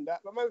deep in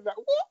that. But man's like,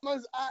 what?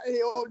 Man's out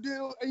here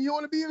doing, and you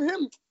want to be with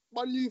him?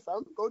 Man, you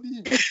fam, go to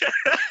you.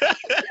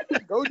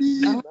 Go to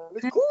you, man.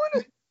 It's cool,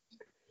 innit?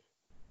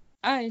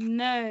 Oh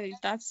no,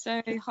 that's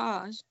so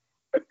harsh.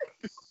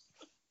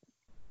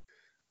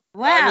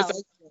 Wow.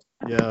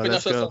 Yeah,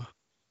 let's go.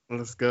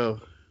 Let's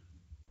go.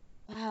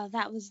 Wow,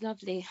 that was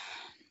lovely.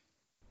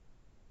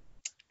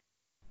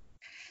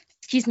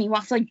 Excuse me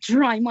whilst I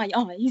dry my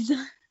eyes.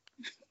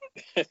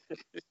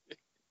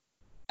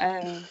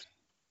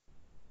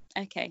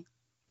 Okay.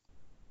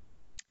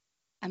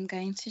 I'm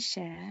going to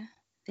share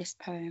this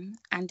poem,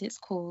 and it's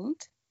called,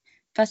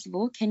 first of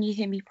all, can you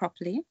hear me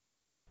properly?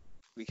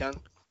 We can.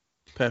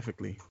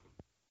 Perfectly.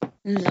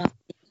 Lovely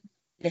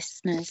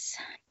listeners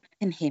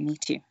can hear me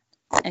too.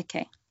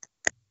 Okay.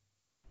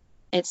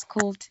 It's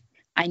called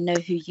I Know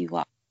Who You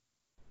Are.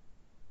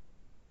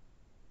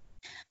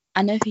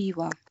 I know who you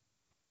are.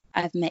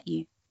 I've met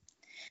you.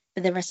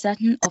 But there are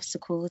certain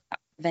obstacles that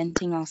are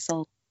preventing our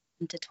souls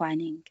from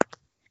intertwining.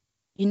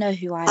 You know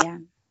who I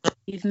am.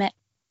 You've met me.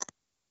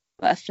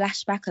 But a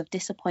flashback of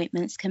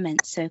disappointments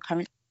commence, so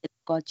currently it's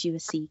God you are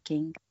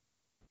seeking.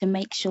 To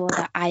make sure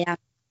that I am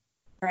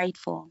prayed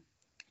for.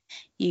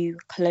 You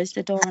closed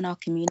the door on our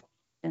communication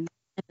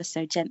ever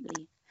so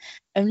gently.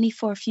 Only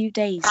for a few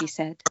days, you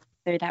said,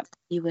 so that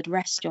you would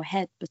rest your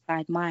head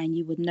beside mine,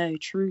 you would know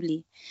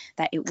truly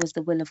that it was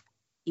the will of God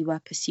you were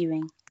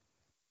pursuing.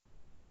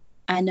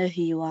 I know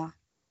who you are.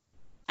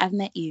 I've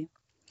met you.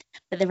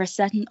 But there are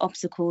certain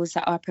obstacles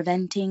that are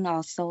preventing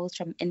our souls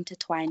from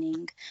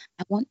intertwining.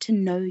 I want to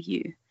know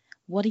you.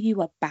 What are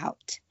you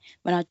about?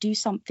 When I do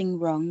something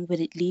wrong,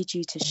 would it lead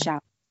you to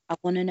shout? I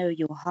want to know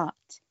your heart.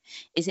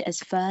 Is it as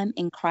firm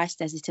in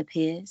Christ as it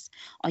appears?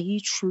 Are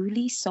you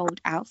truly sold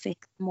out for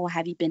him, or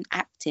have you been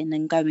acting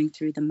and going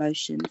through the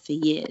motion for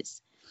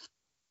years?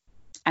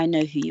 I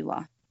know who you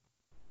are.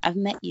 I've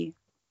met you.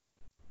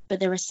 But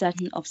there are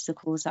certain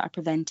obstacles that are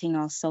preventing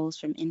our souls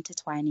from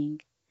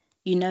intertwining.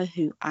 You know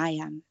who I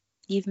am.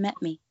 You've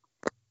met me.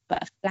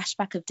 But a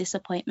flashback of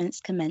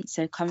disappointments commence,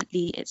 so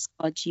currently it's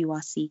God you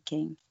are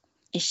seeking.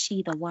 Is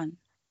she the one,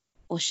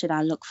 or should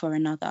I look for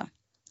another?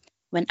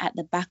 When at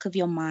the back of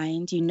your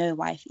mind, you know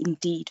I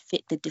indeed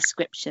fit the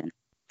description.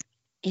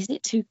 Is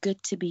it too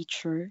good to be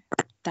true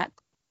that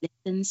God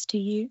listens to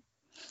you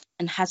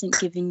and hasn't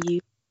given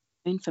you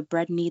bone for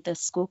bread, neither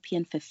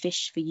scorpion for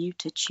fish for you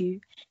to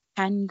chew?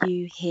 Can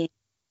you hear?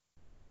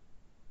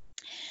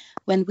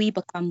 When we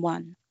become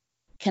one,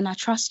 can I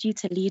trust you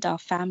to lead our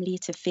family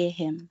to fear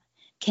him?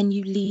 Can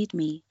you lead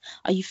me?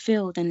 Are you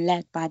filled and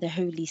led by the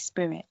Holy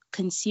Spirit,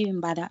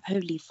 consumed by that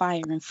holy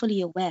fire and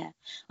fully aware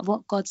of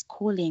what God's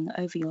calling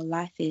over your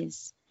life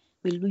is?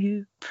 Will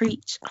you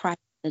preach Christ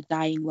to the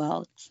dying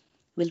world?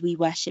 Will we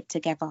worship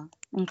together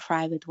and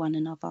cry with one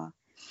another?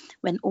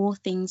 When all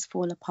things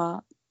fall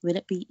apart, will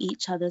it be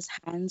each other's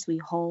hands we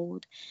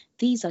hold?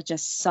 These are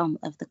just some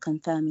of the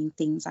confirming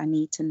things I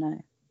need to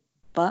know.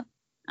 But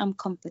I'm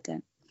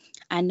confident.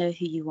 I know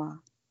who you are.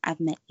 I've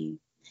met you.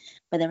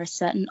 But there are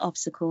certain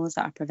obstacles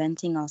that are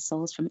preventing our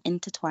souls from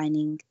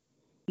intertwining.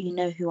 You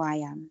know who I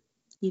am.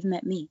 You've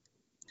met me.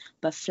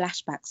 But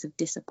flashbacks of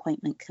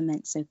disappointment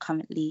commence so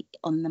currently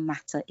on the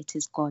matter it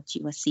is God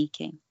you are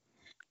seeking.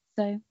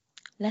 So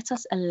let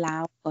us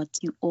allow God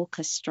to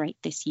orchestrate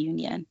this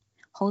union.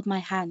 Hold my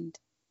hand.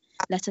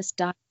 Let us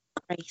die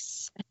in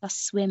grace. Let us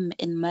swim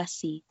in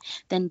mercy.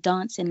 Then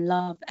dance in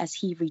love as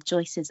he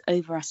rejoices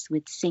over us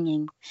with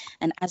singing.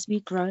 And as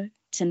we grow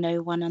to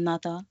know one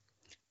another,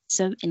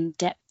 so in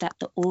depth that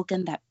the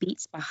organ that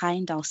beats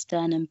behind our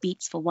sternum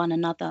beats for one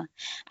another,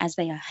 as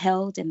they are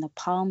held in the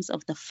palms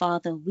of the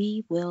Father,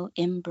 we will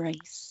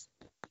embrace.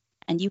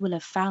 And you will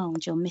have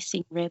found your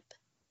missing rib,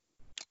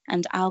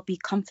 and I'll be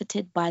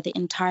comforted by the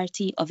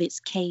entirety of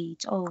its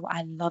cage. Oh,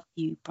 I love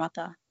you,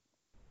 brother.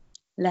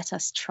 Let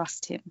us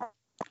trust him.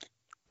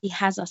 He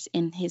has us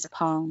in his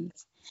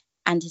palms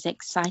and is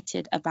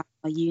excited about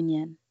our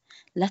union.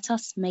 Let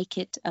us make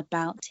it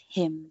about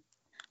him.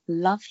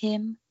 Love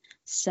him,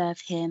 serve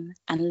him,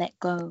 and let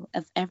go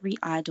of every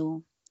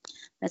idol.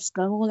 Let's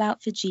go all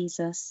out for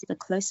Jesus. The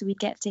closer we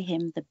get to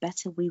him, the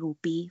better we will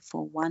be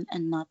for one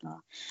another.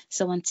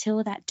 So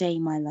until that day,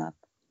 my love,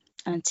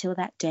 until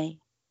that day,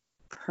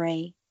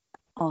 pray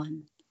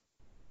on.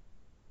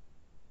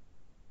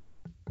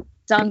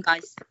 Done,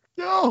 guys.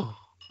 Yo.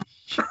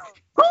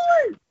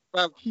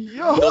 Fam,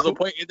 Yo. There was a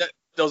point in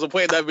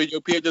that video.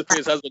 Pierre just put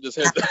his hands on his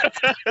head.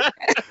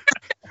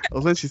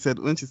 Or when she said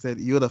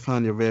you would have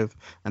found your rev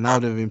and I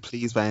would have been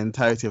pleased by the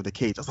entirety of the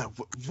cage. I was like,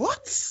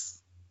 what?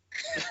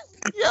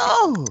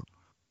 Yo.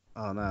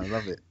 Oh no, I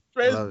love it.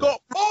 Trey's Love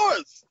got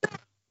bars.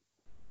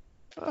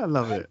 I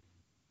love it.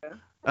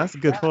 That's a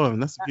good poem.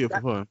 That's a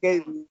beautiful poem.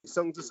 Gave me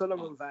Songs of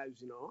Solomon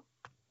vibes, you know.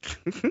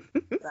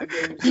 That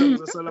gave me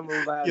Songs of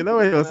Solomon vibes. You know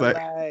what it was like?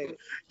 Like,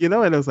 You know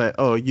when it was like,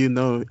 oh, you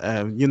know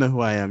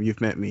who I am.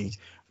 You've met me,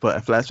 but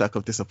a flashback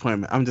of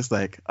disappointment. I'm just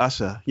like,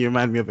 Usher, you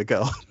remind me of a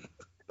girl.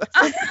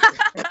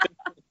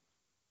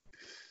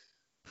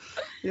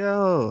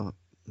 Yo,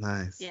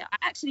 nice. Yeah, I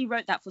actually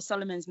wrote that for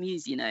Solomon's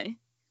Muse, you know.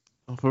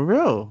 Oh, for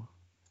real?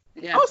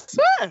 Yeah. oh,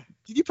 swear.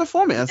 Did you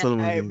perform it at Yeah.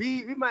 Solomon? Hey,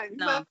 Muse? we might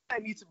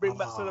need to bring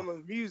back Oh.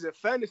 Solomon's Music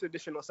Furnace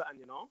Edition or something,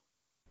 you know.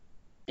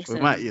 It's We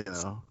might, you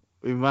know.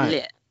 We might.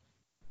 lit.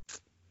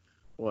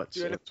 Watch.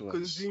 Do a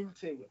little Zoom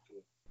thing.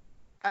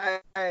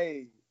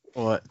 Hey,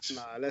 Watch.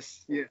 nah,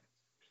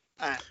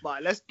 alright,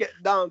 but let's get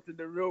down to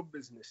the real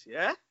business,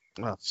 yeah?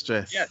 Oh,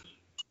 stress. Yeah.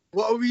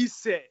 What do we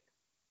say?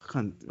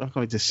 Why can't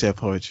we just share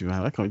poetry,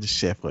 man? Why can't we just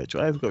share poetry?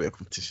 Why has it got to be a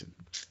competition?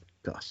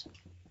 Gosh.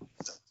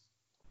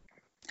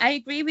 I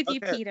agree with you,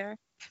 Okay. Peter.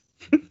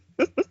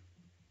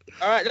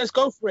 All right, let's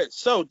go for it.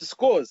 So the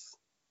scores.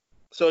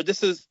 So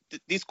these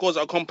scores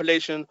are a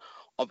compilation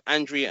of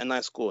Andrea and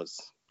I scores.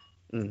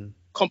 Mm.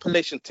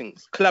 Compilation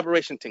things,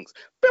 collaboration things.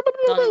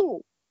 Done.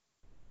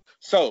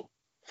 So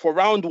for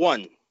round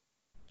one,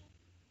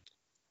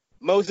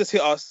 Moses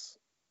hit us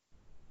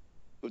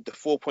with the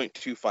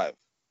 4.25.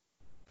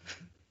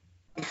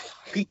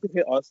 Peter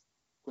hit us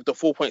with the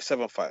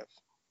 4.75.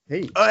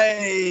 Hey.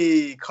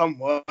 Hey,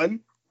 come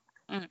on.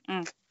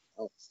 Mm-mm.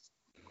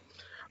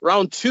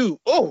 Round two,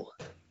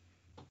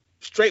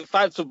 straight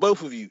fives for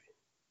both of you.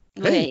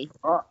 Hey.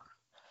 Wait.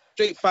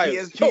 Straight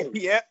fives.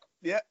 Peter,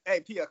 yeah.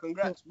 Hey, Peter,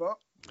 congrats, bro.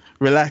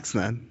 Relax,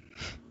 man.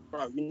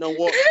 Bro, you know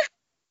what?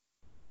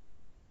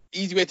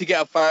 Easy way to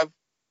get a 5,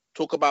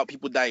 talk about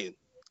people dying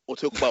or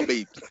talk about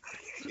babes.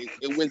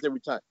 It wins every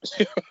time.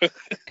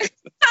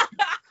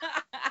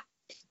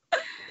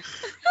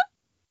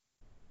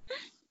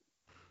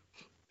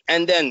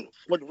 And then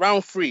for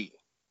round 3,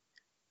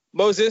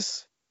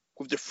 Moses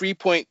with the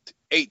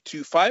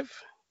 3.825.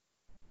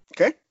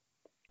 Okay.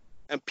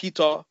 And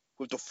Peter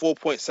with the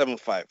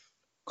 4.75.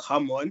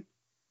 Come on.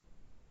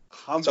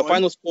 So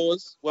final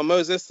scores were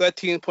Moses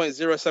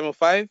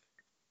 13.075,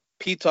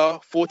 Peter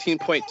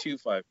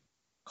 14.25.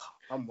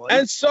 Come on.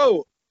 And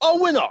so our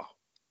winner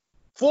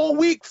for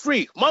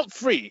month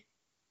 3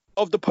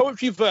 of the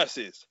Poetry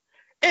Verses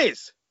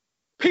is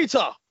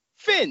Peter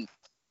Finn.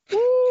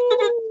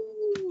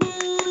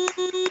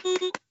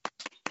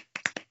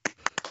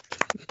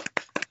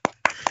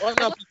 Well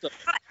done, Peter.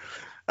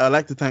 I'd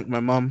like to thank my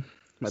mom,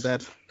 my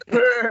dad,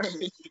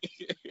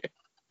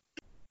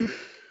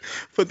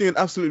 for doing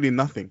absolutely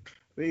nothing.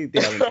 They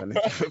haven't done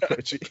anything for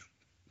poetry.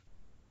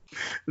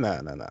 No.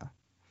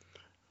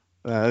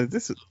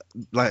 This is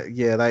like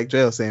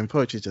Dre was saying,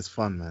 poetry is just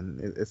fun, man.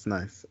 It's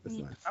nice. It's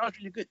nice. That was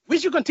really good. We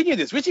should continue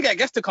this. We should get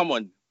guests to come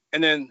on,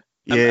 and then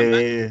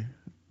Yeah.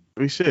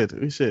 We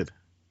should.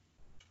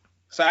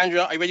 So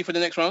Andrea, are you ready for the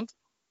next round?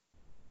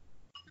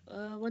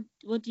 What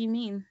do you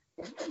mean?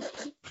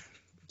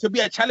 To be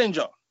a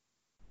challenger.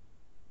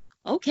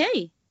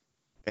 Okay.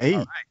 Hey. All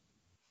right.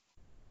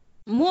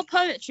 More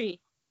poetry.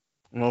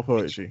 More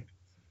poetry.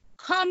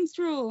 Come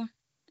through.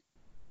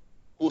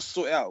 We'll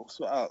sort it out.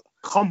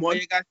 Come on.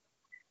 Hey guys,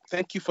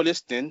 thank you for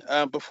listening.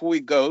 Before we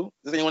go,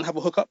 does anyone have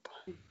a hookup?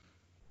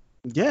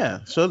 Yeah,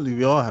 surely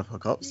we all have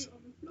hookups.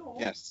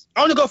 Yes.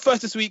 I want to go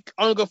first this week.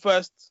 All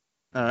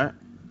right.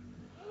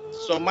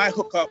 So my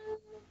hookup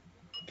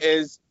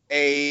is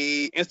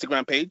a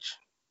Instagram page.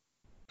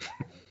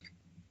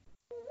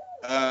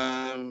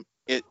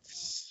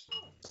 It's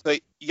so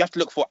you have to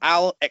look for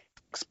Al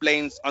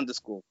Explains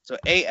 _. So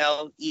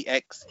ALEXPLAINS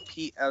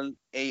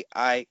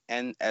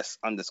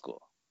 _.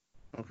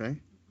 Okay.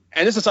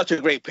 And this is such a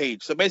great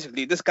page. So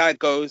basically, this guy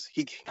goes,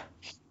 he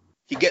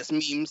gets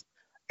memes,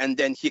 and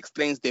then he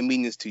explains their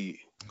meanings to you.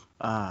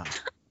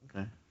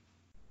 Okay.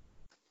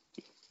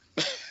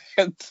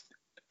 And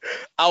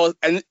so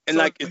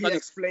like he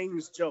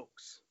explains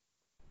jokes.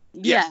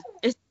 Yeah,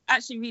 it's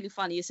actually really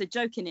funny. It's a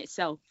joke in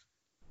itself.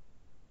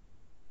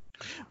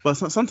 But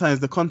sometimes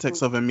the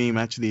context of a meme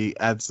actually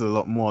adds a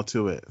lot more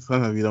to it.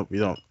 Sometimes we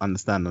don't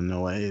understand or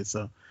know what it is.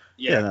 So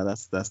no,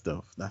 that's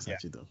dope. That's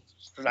actually dope.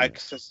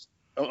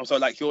 So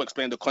like he'll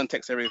explain the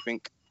context,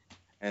 everything,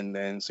 and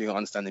then so you'll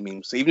understand the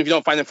meme. So even if you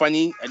don't find it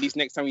funny, at least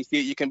next time you see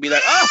it, you can be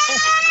like, oh,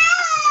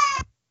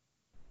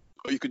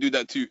 or you could do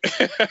that too.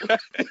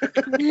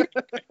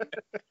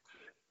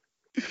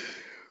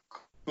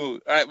 Cool.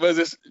 All right, where's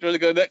this? Do you want to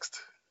go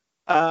next?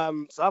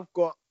 So I've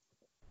got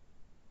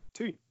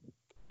 2.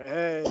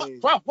 Hey.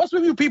 Wow, what's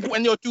with you people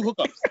and your 2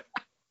 hookups?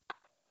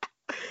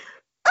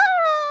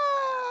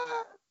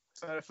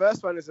 So the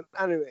first one is an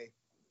anime.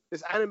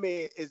 This anime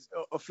is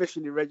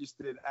officially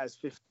registered as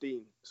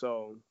 15,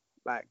 so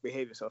like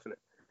behave yourself in it.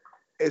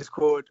 It's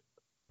called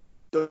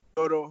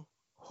Doro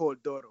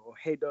Hodoro or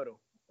Hey Doro.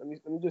 Let me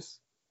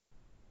just.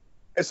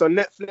 It's on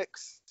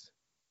Netflix.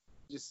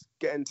 Just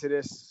get into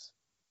this.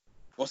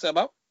 What's it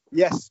about?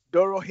 Yes,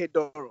 Doro Hey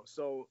Doro.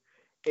 So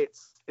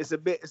it's a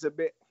bit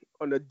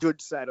on the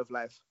judge side of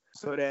life.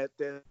 So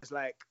there's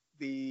like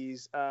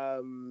these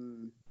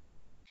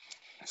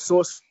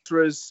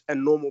sorcerers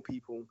and normal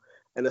people,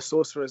 and the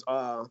sorcerers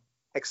are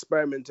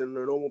experimenting on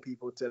the normal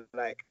people to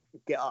like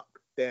get up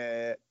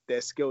their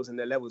skills and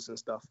their levels and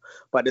stuff.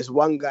 But there's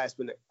one guy's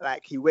been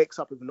like, he wakes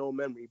up with no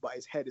memory, but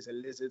his head is a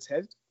lizard's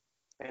head,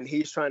 and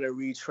he's trying to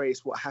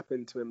retrace what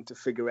happened to him to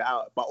figure it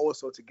out, but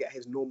also to get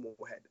his normal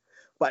head.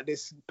 But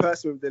this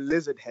person with the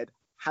lizard head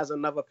has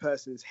another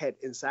person's head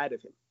inside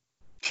of him,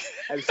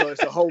 and so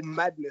it's a whole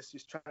madness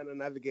just trying to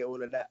navigate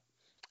all of that.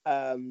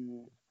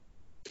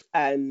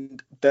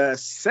 And the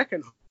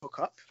second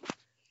hookup,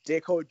 J.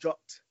 Cole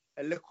dropped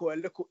a little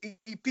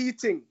EP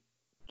thing.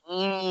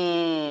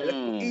 A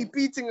little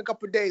EP thing a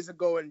couple of days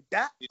ago, and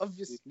that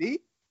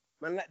obviously,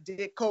 man, like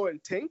J. Cole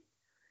and ting.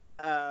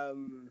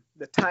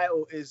 The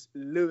title is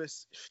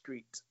Lewis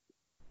Street.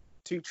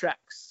 2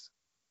 tracks.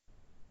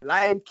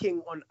 Lion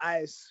King on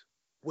Ice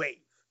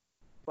Wave.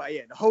 But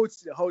yeah, the whole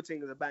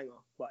thing is a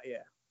banger. But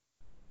yeah.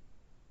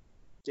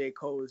 J.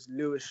 Cole's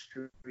Lewis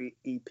Street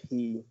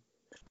EP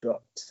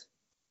dropped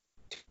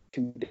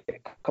a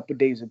couple of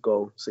days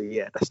ago. So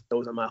yeah,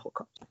 those are my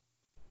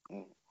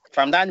hookups.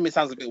 Fam, the anime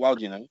sounds a bit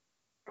wild, you know.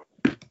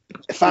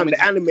 Fam,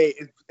 the anime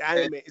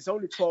is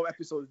only 12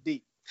 episodes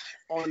deep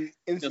on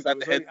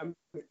Instagram.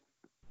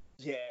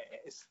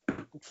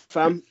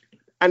 Fam,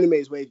 anime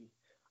is wavy.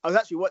 I was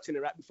actually watching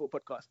it right before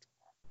podcast.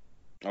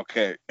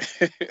 Okay.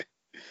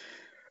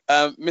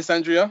 Miss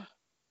Andrea,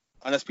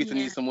 unless Peter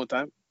needs some more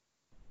time.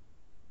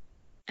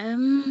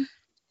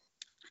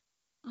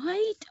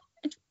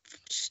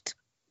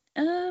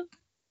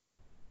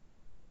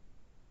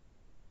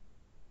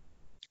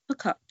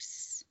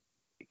 Hookups.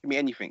 It can be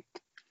anything.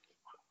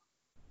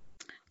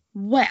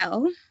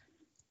 Well,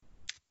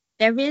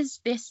 there is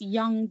this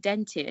young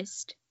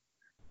dentist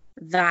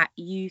that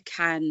you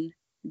can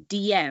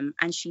DM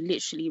and she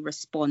literally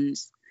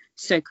responds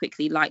so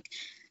quickly. Like,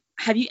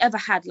 have you ever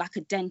had like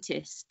a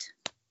dentist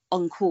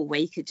on call where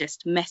you could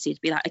just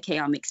message, be like, okay,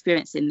 I'm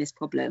experiencing this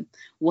problem.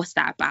 What's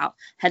that about?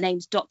 Her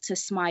name's Dr.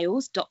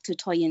 Smiles, Dr.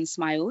 Toyin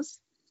Smiles.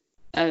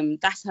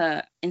 That's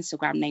her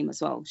Instagram name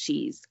as well.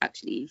 She's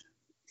actually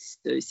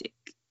so sick.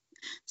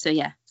 So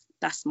yeah,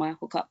 that's my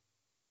hookup.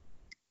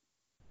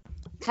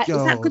 Is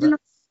that good enough?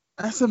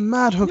 That's a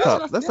mad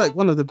hookup. That's like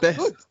one of the best.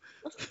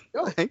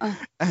 That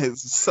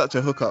is such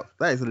a hookup.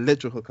 That is a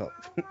literal hookup.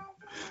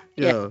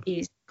 Yeah,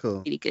 he's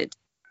cool. really good.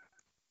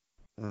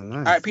 Oh, nice.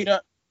 All right,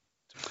 Peter.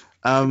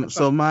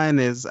 So mine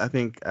is, I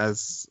think,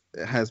 as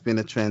it has been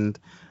a trend,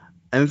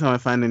 anytime I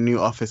find a new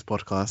Office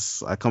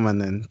podcast, I come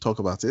and then talk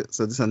about it.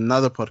 So this is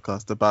another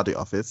podcast about The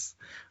Office.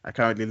 I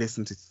currently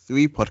listen to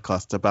 3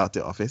 podcasts about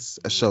The Office,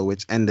 a show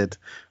which ended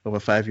over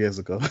 5 years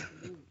ago.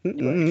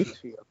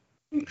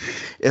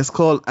 It's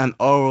called An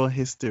Oral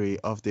History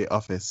of The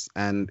Office,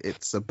 and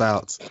it's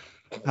about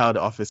how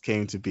The Office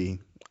came to be.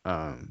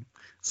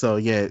 So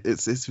yeah,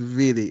 it's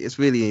really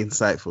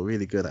insightful,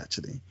 really good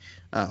actually.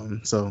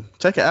 So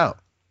check it out.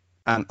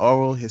 An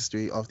Oral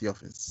History of The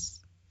Office.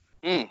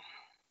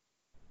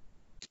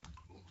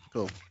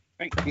 Cool.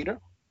 Thank you,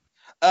 Peter.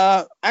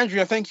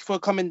 Andrea, thank you for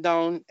coming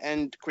down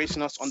and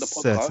gracing us on the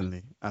podcast.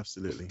 Certainly,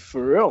 absolutely.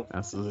 For real.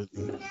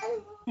 Absolutely.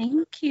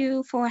 Thank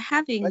you for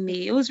having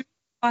me. It was really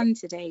fun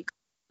today.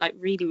 Like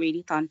really,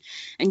 really fun.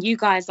 And you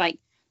guys like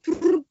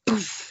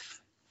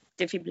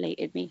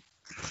defibrillated me.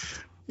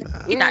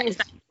 Is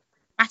that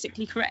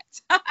grammatically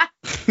correct?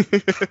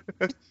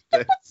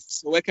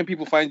 So where can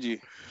people find you?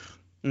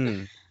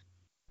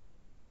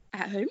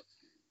 At home.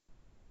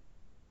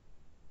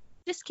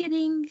 Just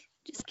kidding.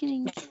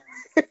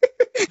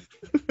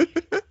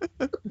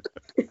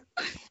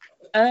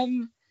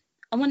 I'm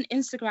on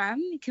Instagram.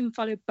 You can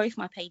follow both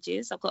my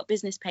pages. I've got a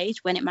business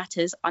page, When It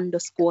Matters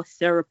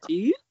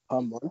 _therapy.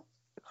 Come on.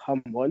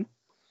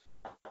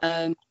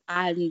 And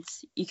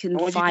you can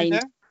What'd find.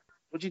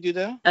 What'd you do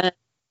there?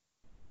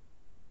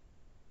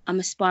 I'm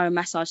a spa and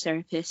massage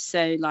therapist,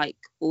 so like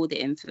all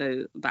the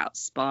info about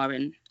spa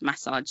and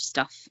massage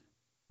stuff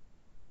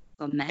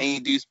on there.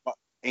 And you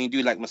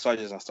do like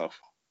massages and stuff.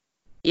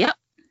 Yep.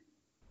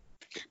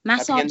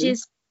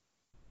 Massages,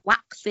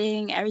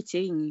 waxing,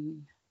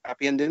 everything.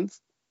 Happy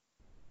endings?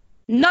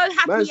 No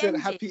happy Man ending. said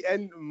happy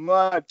end,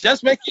 man.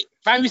 Just make it.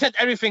 Man, we said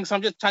everything, so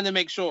I'm just trying to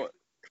make sure.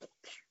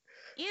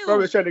 Ew.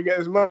 Robert's trying to get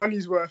his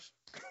money's worth.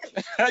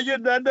 You're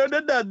done. Ew.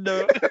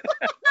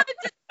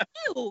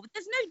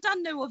 There's no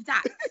done no of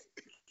that.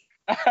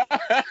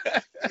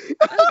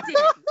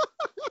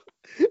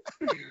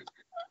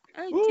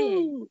 Oh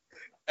dear.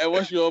 And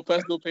what's your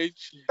personal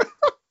page?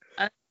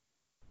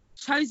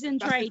 Chosen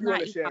Dre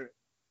 91.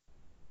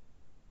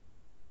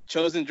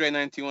 Chosen Dre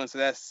 91. So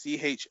that's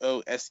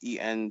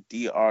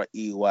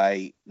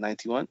CHOSENDREY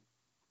 91.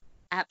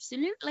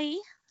 Absolutely.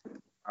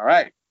 All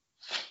right.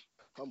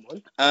 Come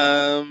on.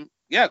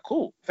 Yeah,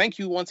 cool. Thank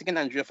you once again,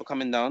 Andrea, for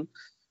coming down.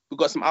 We've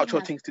got some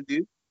outro things to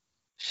do.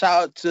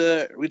 Shout out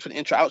to Reed for the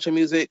intro outro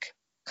music.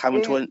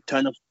 Calvin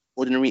Turn Up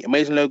Ordinary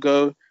Amazing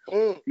logo.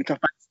 You can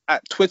find us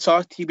at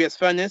Twitter, TBS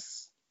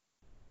Furnace.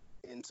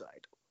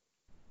 Inside.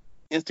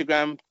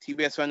 Instagram,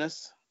 TBS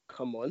Furnace.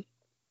 Come on.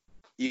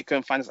 You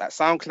can find us at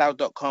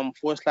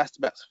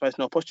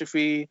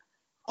soundcloud.com/TBS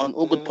on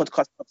all good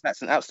podcast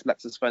websites and apps,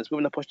 TBS Furnace with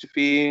an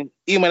apostrophe.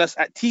 Email us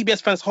at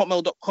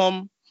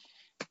tbsfurnace@hotmail.com.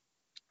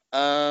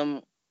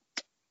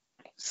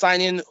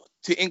 Sign in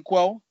to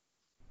Inkwell,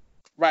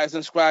 Writers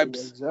and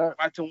Scribes,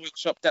 writing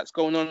workshop that's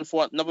going on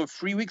for another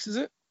 3 weeks, is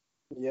it?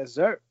 Yes,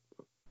 sir.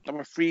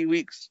 Another 3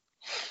 weeks.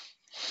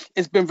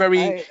 It's been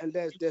very... And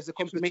there's a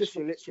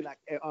competition literally like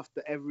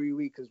after every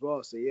week as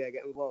well, so yeah,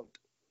 get involved.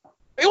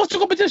 Hey, what's the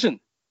competition?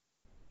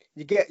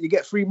 You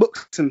get free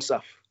books and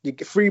stuff. You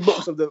get free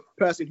books of the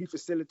person who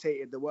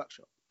facilitated the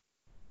workshop.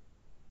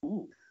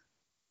 Ooh.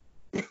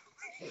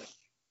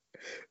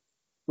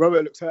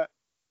 Robert looks hurt.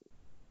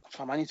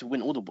 Fam, I need to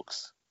win all the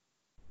books.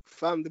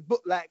 Fam, the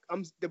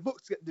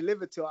books get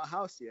delivered to our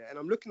house here, and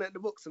I'm looking at the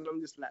books and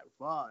I'm just like,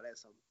 wow,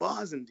 there's some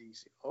bars in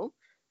these, you know?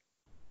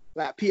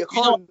 Like Peter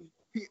Khan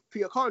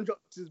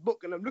dropped his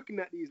book, and I'm looking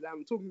at these, like,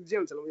 I'm talking to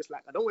James, and I'm just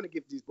like, I don't want to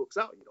give these books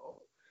out, you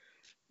know?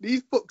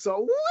 These books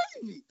are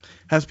wavy.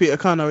 Has Peter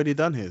Khan already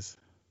done his?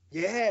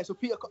 Yeah, so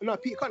Peter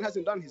Khan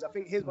hasn't done his. I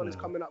think his one is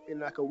coming up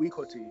in like a week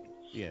or two.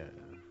 Yeah.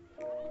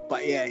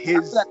 But yeah, I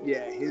feel like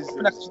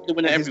I should be the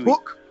winner every week.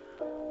 Book.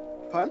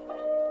 Pardon? I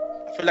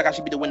feel like I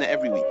should be the winner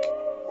every week.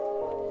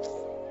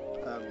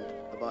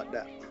 About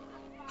that.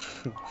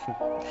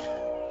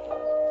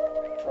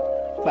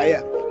 But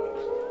yeah.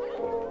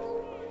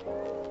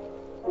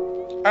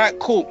 All right,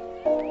 cool.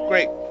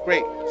 Great.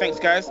 Thanks,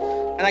 guys.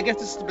 And I guess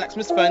this is the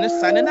Blacksmith Furnace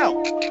signing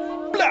out.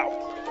 Blow.